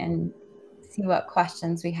Slido and see what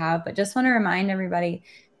questions we have, but just want to remind everybody,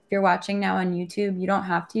 if you're watching now on YouTube, you don't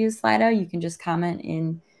have to use Slido. You can just comment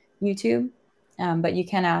in YouTube, but you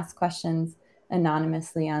can ask questions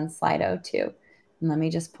anonymously on Slido too. And let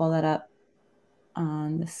me just pull that up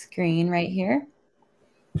on the screen right here.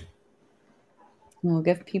 And we'll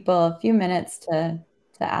give people a few minutes to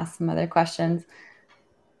ask some other questions.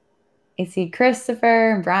 I see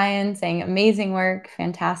Christopher and Brian saying amazing work,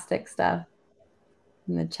 fantastic stuff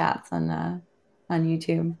in the chats on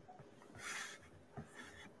YouTube.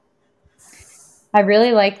 I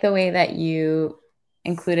really like the way that you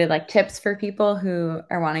included like tips for people who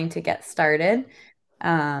are wanting to get started,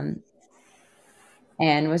 and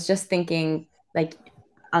was just thinking like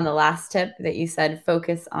on the last tip that you said,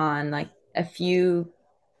 focus on like a few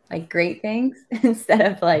like great things instead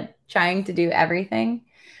of like trying to do everything.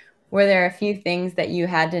 Were there a few things that you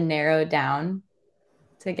had to narrow down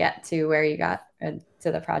to get to where you got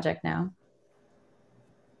to the project now?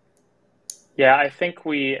 Yeah, I think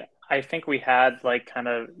we had like kind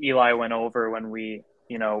of Eli went over when we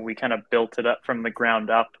kind of built it up from the ground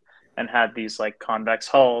up and had these like convex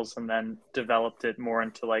hulls, and then developed it more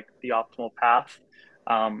into like the optimal path.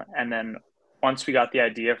 And then once we got the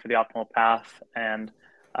idea for the optimal path, and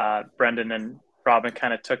Brendan and Robyn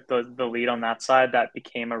kind of took the lead on that side, that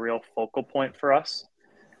became a real focal point for us.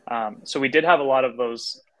 So we did have a lot of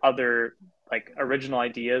those other like original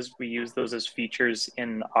ideas. We used those as features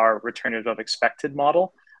in our return of expected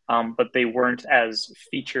model, but they weren't as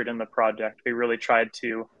featured in the project. We really tried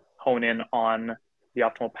to hone in on the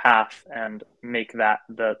optimal path and make that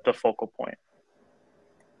the focal point.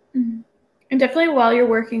 Mm-hmm. And definitely while you're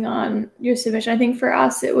working on your submission, I think for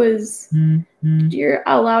us it was you're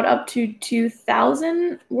allowed up to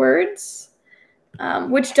 2,000 words,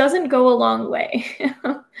 which doesn't go a long way.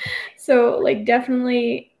 So like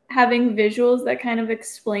definitely having visuals that kind of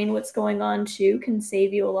explain what's going on too can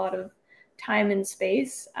save you a lot of time and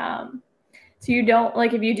space. So you don't,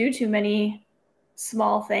 like if you do too many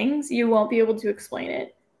small things, you won't be able to explain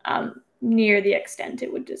it near the extent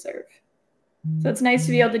it would deserve. So it's nice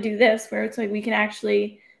to be able to do this where it's like we can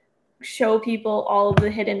actually show people all of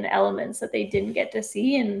the hidden elements that they didn't get to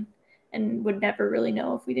see and would never really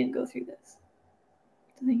know if we didn't go through this.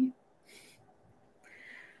 So thank you.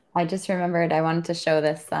 I just remembered I wanted to show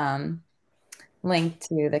this link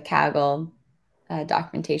to the Kaggle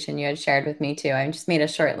documentation you had shared with me too. I just made a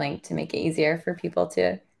short link to make it easier for people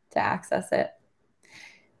to access it.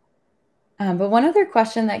 But one other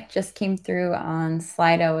question that just came through on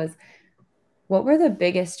Slido was, what were the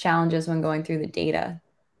biggest challenges when going through the data?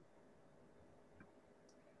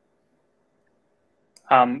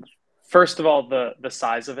 First of all, the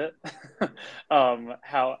size of it,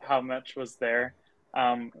 how much was there.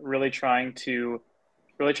 Really trying to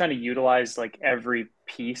utilize like every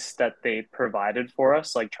piece that they provided for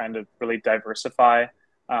us, like trying to really diversify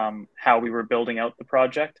how we were building out the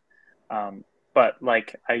project. But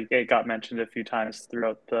like it got mentioned a few times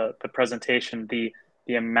throughout the presentation, the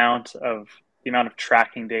amount of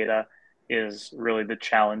tracking data is really the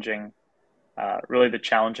challenging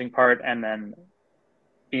part, and then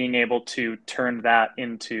being able to turn that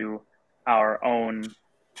into our own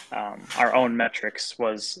metrics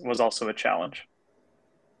was also a challenge.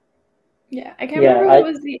 Yeah, I can't remember if it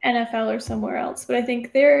was the NFL or somewhere else, but I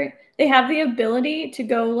think they have the ability to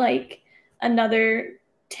go like another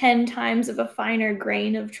 10 times of a finer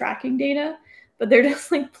grain of tracking data, but they're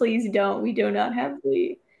just like, please don't. We do not have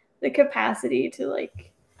the capacity to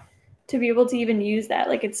be able to even use that.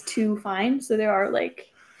 Like, it's too fine. So there are like,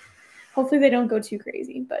 hopefully they don't go too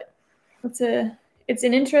crazy, but it's an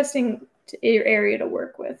interesting area to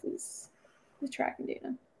work with, is the tracking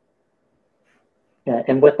data. Yeah,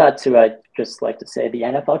 and with that too, I'd just like to say the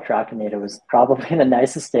NFL tracking data was probably the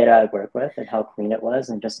nicest data I've worked with, and how clean it was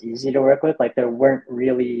and just easy to work with. Like, there weren't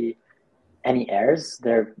really any errors.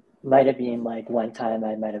 There might have been like one time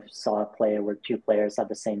I might have saw a play where two players had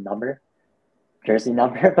the same jersey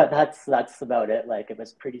number, but that's about it. Like, it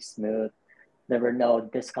was pretty smooth. There were no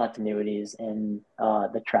discontinuities in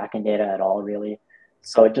the tracking data at all, really.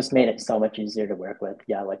 So it just made it so much easier to work with.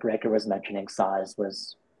 Yeah, like Ryker was mentioning, size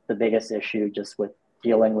was the biggest issue, just with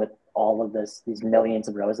dealing with all of these millions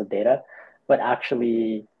of rows of data, but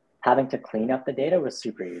actually having to clean up the data was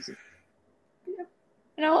super easy. Yeah.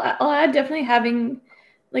 And I'll add, definitely having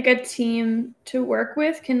like a team to work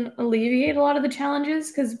with can alleviate a lot of the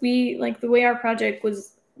challenges, because we, like, the way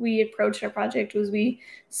we approached our project was we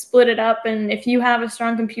split it up, and if you have a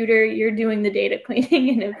strong computer, you're doing the data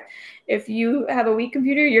cleaning, and if you have a weak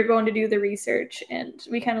computer, you're going to do the research. And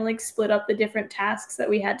we kind of like split up the different tasks that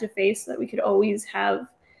we had to face so that we could always have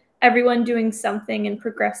everyone doing something and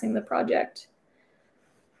progressing the project.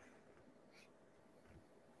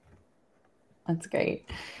 That's great.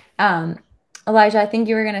 Elijah, I think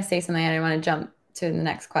you were going to say something. I didn't want to jump to the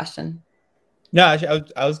next question. No, actually,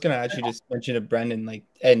 I was going to actually just mention to Brendan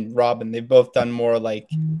and Robyn. They've both done more like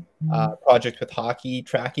projects with hockey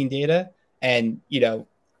tracking data, and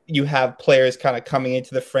you have players kind of coming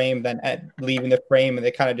into the frame, then leaving the frame, and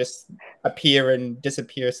they kind of just appear and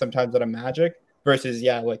disappear sometimes out of magic. Versus,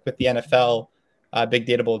 like with the NFL, big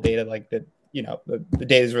datable data, like the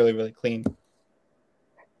data is really, really clean.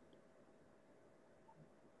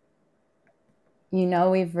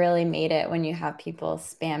 We've really made it when you have people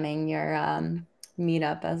spamming your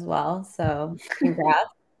meetup as well. So congrats.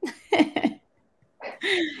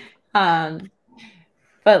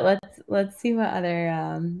 But let's see what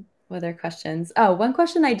other questions. Oh, one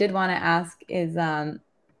question I did want to ask is,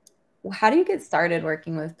 how do you get started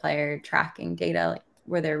working with player tracking data? Like,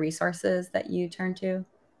 were there resources that you turned to?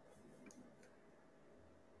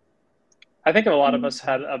 I think a lot of us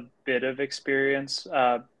had a bit of experience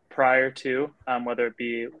prior to, whether it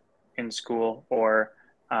be in school or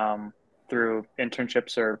through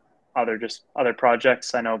internships or other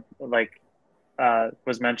projects. I know, like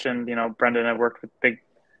was mentioned, Brendan had worked with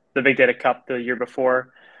the Big Data Cup the year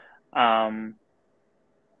before. Like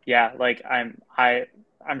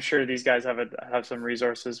I'm sure these guys have some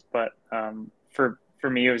resources, but for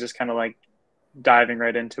me, it was just kind of like diving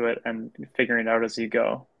right into it and figuring it out as you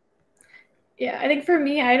go. Yeah, I think for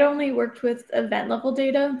me, I'd only worked with event level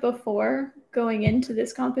data before going into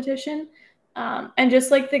this competition. And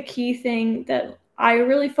just like the key thing that I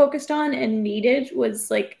really focused on and needed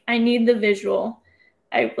was like, I need the visual.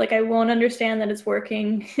 I won't understand that it's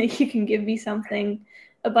working. You can give me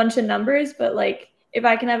a bunch of numbers, but like, if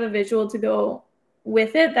I can have a visual to go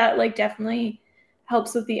with it, that like definitely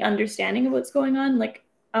helps with the understanding of what's going on, like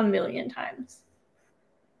a million times.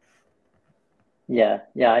 Yeah,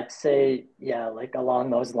 I'd say, like along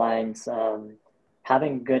those lines,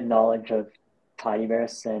 having good knowledge of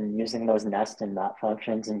tidyverse and using those nest and map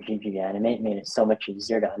functions in ggAnimate made it so much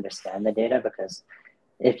easier to understand the data, because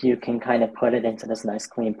if you can kind of put it into this nice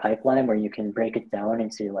clean pipeline where you can break it down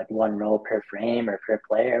into like one row per frame or per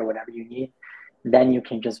player or whatever you need, then you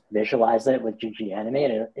can just visualize it with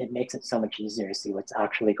ggAnimate. It makes it so much easier to see what's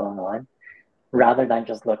actually going on, rather than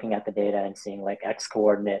just looking at the data and seeing like X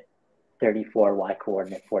coordinate 34, y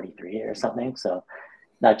coordinate 43 or something. So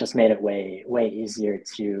that just made it way easier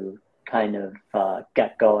to kind of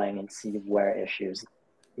get going and see where issues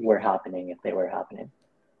were happening if they were happening.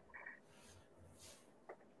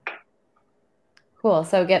 Cool.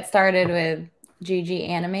 So get started with GG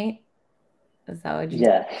Animate. Is that what you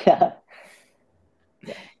Yeah.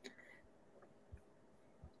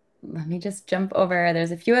 Let me just jump over.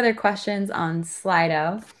 There's a few other questions on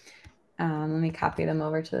Slido. Let me copy them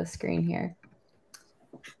over to the screen here.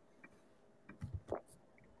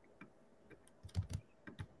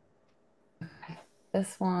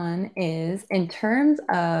 This one is, in terms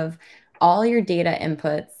of all your data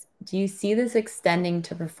inputs, do you see this extending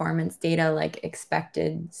to performance data like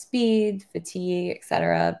expected speed, fatigue,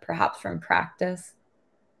 etc., perhaps from practice?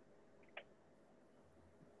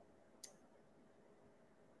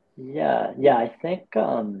 Yeah, I think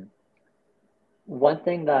one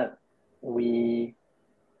thing that we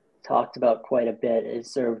talked about quite a bit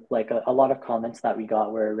is sort of like a lot of comments that we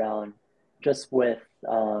got were around just with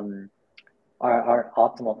our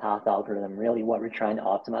optimal path algorithm. Really what we're trying to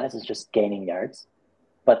optimize is just gaining yards,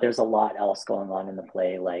 but there's a lot else going on in the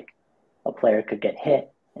play. Like a player could get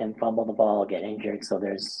hit and fumble the ball, get injured. So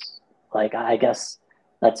there's like, I guess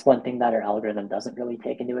that's one thing that our algorithm doesn't really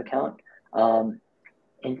take into account.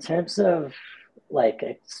 In terms of like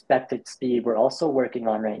expected speed, we're also working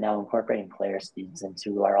on right now incorporating player speeds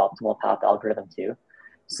into our optimal path algorithm too.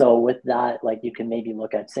 So with that, like you can maybe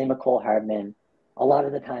look at, say, McCole Hardman, a lot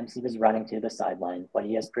of the times he was running to the sideline, but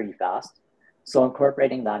he is pretty fast. So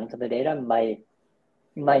incorporating that into the data might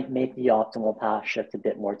make the optimal path shift a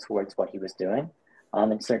bit more towards what he was doing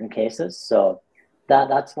in certain cases. So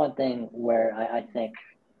that's one thing where I think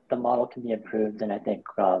the model can be improved. And I think,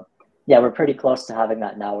 yeah, we're pretty close to having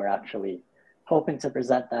that now. We're actually hoping to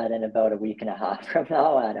present that in about a week and a half from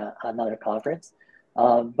now at another conference.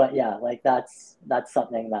 But yeah, like that's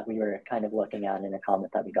something that we were kind of looking at in a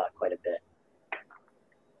comment that we got quite a bit.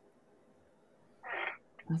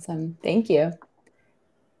 Awesome. Thank you.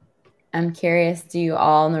 I'm curious, do you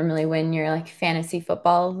all normally win your like fantasy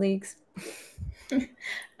football leagues?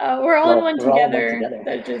 We're all in one together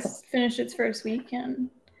that just finished its first week, and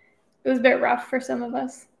it was a bit rough for some of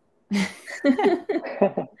us.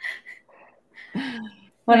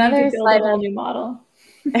 One other slide, a whole new model.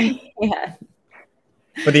 Yeah.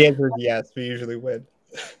 But the answer is yes. We usually win.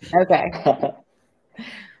 Okay.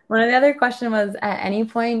 One of the other question was, at any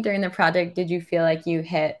point during the project, did you feel like you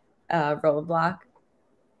hit a roadblock?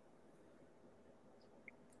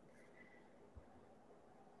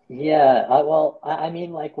 Yeah, well, I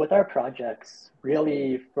mean, like with our projects,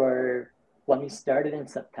 really for when we started in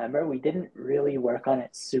September, we didn't really work on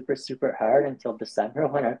it super hard until December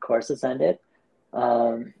when our courses ended.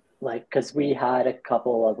 Like, because we had a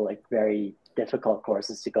couple of like very difficult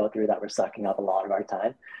courses to go through that were sucking up a lot of our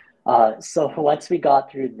time. So once we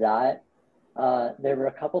got through that, there were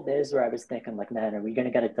a couple days where I was thinking like, man, are we going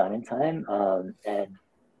to get it done in time? And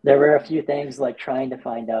there were a few things like trying to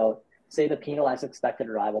find out, say, the penalized expected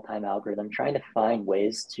arrival time algorithm, trying to find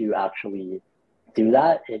ways to actually do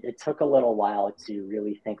that. It took a little while to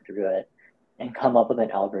really think through it and come up with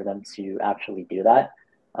an algorithm to actually do that.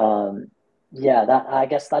 Yeah, that I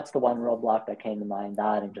guess that's the one roadblock that came to mind,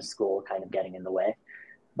 that and just school kind of getting in the way.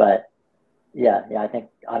 But yeah, I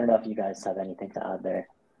don't know if you guys have anything to add there.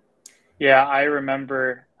 Yeah, I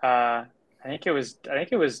remember, I think it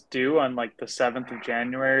was due on like the 7th of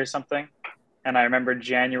January or something. And I remember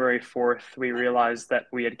January 4th, we realized that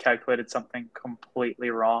we had calculated something completely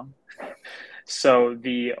wrong. So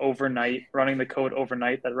running the code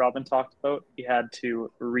overnight that Robyn talked about, we had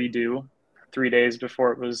to redo 3 days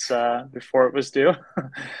before it was due.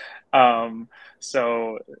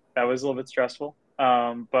 So that was a little bit stressful.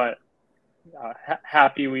 But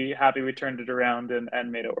happy we turned it around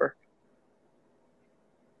and made it work.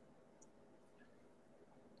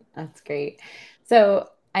 That's great. So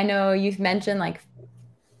I know you've mentioned like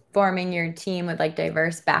forming your team with like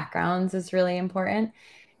diverse backgrounds is really important.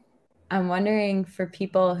 I'm wondering, for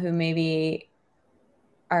people who maybe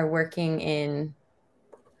are working in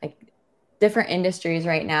like different industries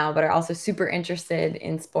right now, but are also super interested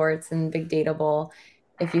in sports and Big Data Bowl,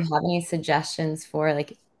 if you have any suggestions for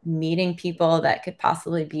like meeting people that could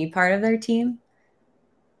possibly be part of their team.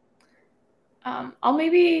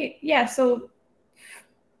 So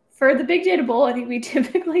for the Big Data Bowl, I think we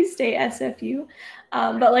typically stay SFU,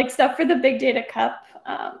 but like stuff for the Big Data Cup,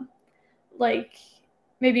 like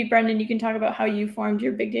maybe Brendan, you can talk about how you formed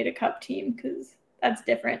your Big Data Cup team, because that's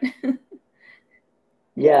different.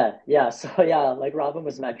 Yeah. So yeah, like Robyn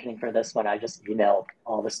was mentioning, for this one, I just emailed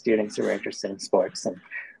all the students who were interested in sports and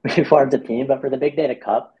we formed a team. But for the Big Data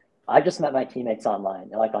Cup, I just met my teammates online,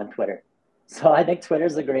 like on Twitter. So I think Twitter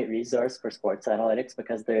is a great resource for sports analytics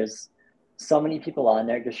because there's so many people on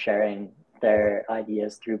there just sharing their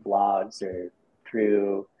ideas through blogs or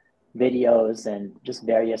through videos and just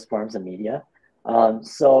various forms of media.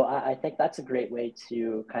 So I think that's a great way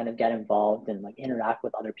to kind of get involved and like interact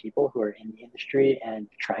with other people who are in the industry and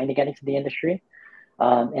trying to get into the industry.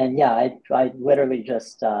 And yeah, I literally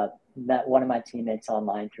just met one of my teammates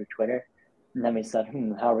online through Twitter. And then we said,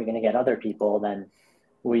 how are we going to get other people? Then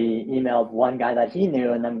we emailed one guy that he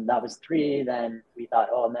knew, and then that was three. Then we thought,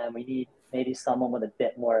 oh man, we need maybe someone with a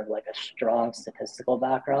bit more of like a strong statistical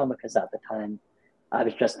background, because at the time I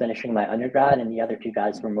was just finishing my undergrad and the other two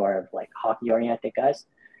guys were more of like hockey oriented guys.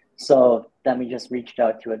 So then we just reached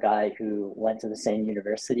out to a guy who went to the same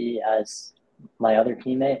university as my other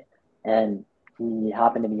teammate, and he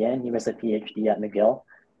happened to be in. He was a PhD at McGill.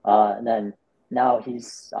 And then now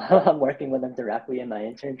I'm working with him directly in my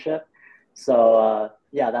internship. So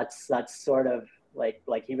yeah, that's sort of like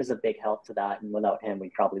he was a big help to that. And without him, we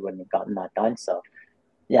probably wouldn't have gotten that done. So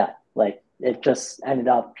yeah, like it just ended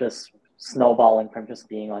up just snowballing from just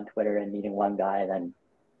being on Twitter and meeting one guy, then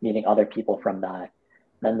meeting other people from that.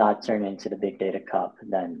 Then that turned into the Big Data Cup,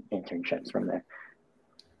 and then internships from there.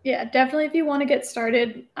 Yeah, definitely. If you want to get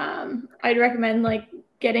started, I'd recommend like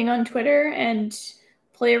getting on Twitter and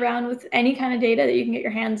play around with any kind of data that you can get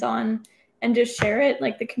your hands on and just share it.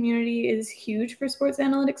 Like the community is huge for sports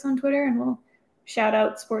analytics on Twitter, and we'll shout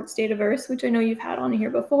out Sports Dataverse, which I know you've had on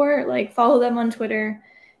here before. Like follow them on Twitter.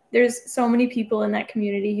 There's so many people in that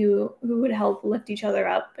community who would help lift each other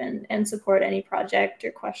up and support any project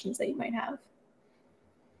or questions that you might have.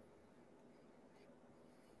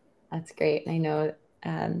 That's great. I know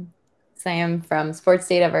Sam from Sports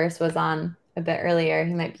Dataverse was on a bit earlier.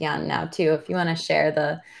 He might be on now too. If you want to share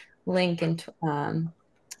the link to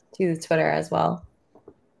the Twitter as well.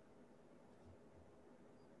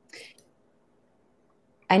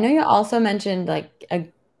 I know you also mentioned like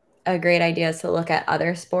a great idea is to look at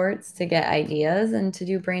other sports to get ideas and to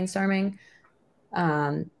do brainstorming.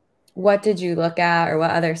 What did you look at, or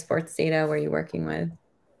what other sports data were you working with?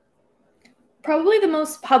 Probably the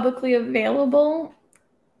most publicly available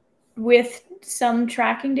with some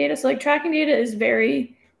tracking data. So like tracking data is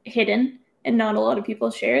very hidden and not a lot of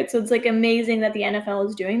people share it. So it's like amazing that the NFL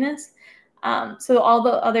is doing this. So all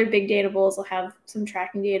the other big data bowls will have some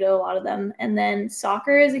tracking data, a lot of them. And then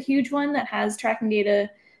soccer is a huge one that has tracking data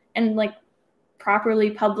and like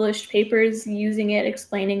properly published papers using it,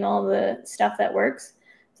 explaining all the stuff that works.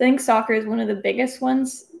 So I think soccer is one of the biggest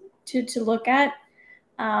ones to look at.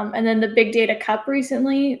 And then the Big Data Cup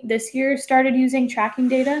recently this year started using tracking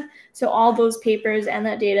data. So all those papers and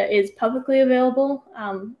that data is publicly available,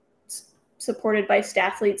 supported by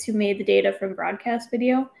staffleets who made the data from broadcast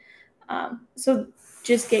video. So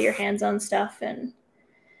just get your hands on stuff and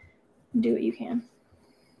do what you can.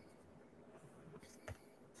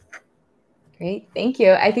 Great, thank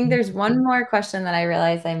you. I think there's one more question that I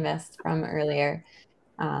realized I missed from earlier.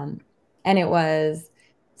 And it was,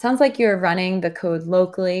 sounds like you're running the code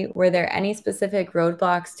locally. Were there any specific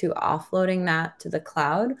roadblocks to offloading that to the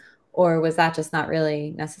cloud, or was that just not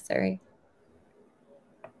really necessary?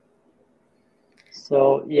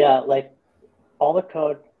 So yeah, like all the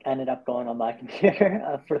code ended up going on my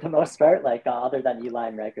computer for the most part. Like other than Eli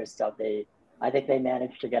and Ryker stuff, I think they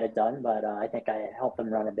managed to get it done, but I think I helped them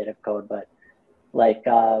run a bit of code. But like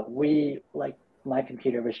my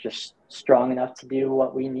computer was just strong enough to do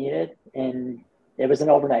what we needed, and it was an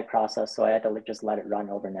overnight process, so I had to just let it run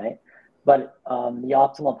overnight. But the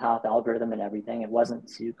optimal path algorithm and everything, it wasn't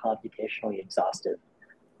too computationally exhaustive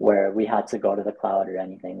where we had to go to the cloud or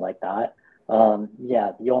anything like that.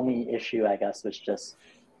 Yeah, the only issue I guess was just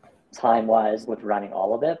time-wise with running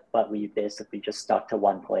all of it, but we basically just stuck to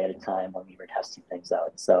one play at a time when we were testing things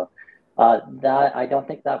out. So that I don't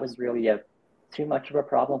think that was really too much of a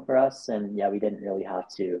problem for us, and yeah, we didn't really have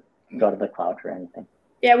to go to the cloud for anything.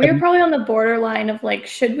 Yeah, we were probably on the borderline of like,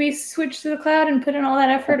 should we switch to the cloud and put in all that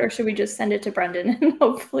effort, or should we just send it to Brendan and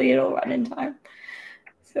hopefully it'll run in time?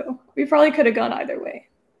 So we probably could have gone either way.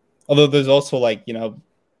 Although there's also like,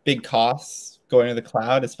 big costs going to the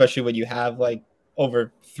cloud, especially when you have like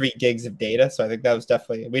over 3 gigs of data. So I think that was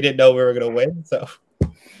definitely, we didn't know we were going to win. So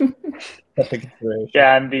that's a consideration.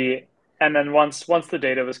 Yeah, and then once the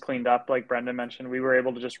data was cleaned up, like Brendan mentioned, we were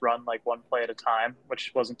able to just run like one play at a time,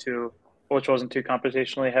 which wasn't too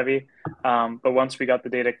computationally heavy. But once we got the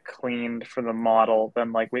data cleaned for the model,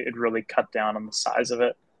 then like it really cut down on the size of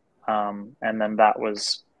it. And then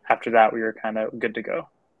after that, we were kind of good to go.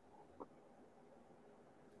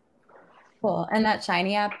 Cool. And that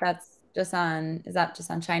Shiny app, is that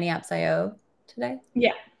just on Shiny Apps.io today?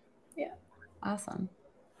 Yeah. Awesome.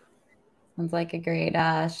 Sounds like a great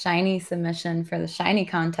shiny submission for the shiny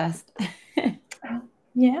contest.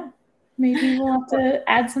 Yeah, maybe we'll have to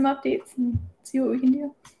add some updates and see what we can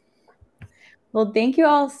do. Well, thank you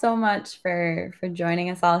all so much for joining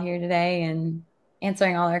us all here today and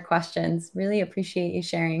answering all our questions. Really appreciate you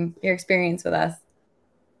sharing your experience with us.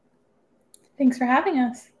 Thanks for having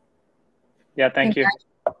us. Yeah, thank you.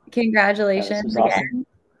 Congratulations again. Awesome.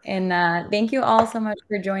 And thank you all so much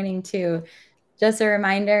for joining too. Just a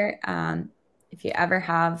reminder, if you ever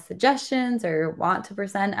have suggestions or want to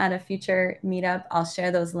present at a future meetup, I'll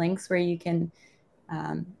share those links where you can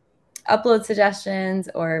upload suggestions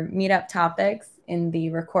or meetup topics in the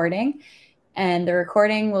recording. And the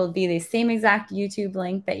recording will be the same exact YouTube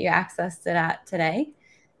link that you accessed it at today.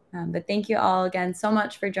 But thank you all again so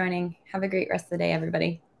much for joining. Have a great rest of the day,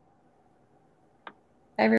 everybody.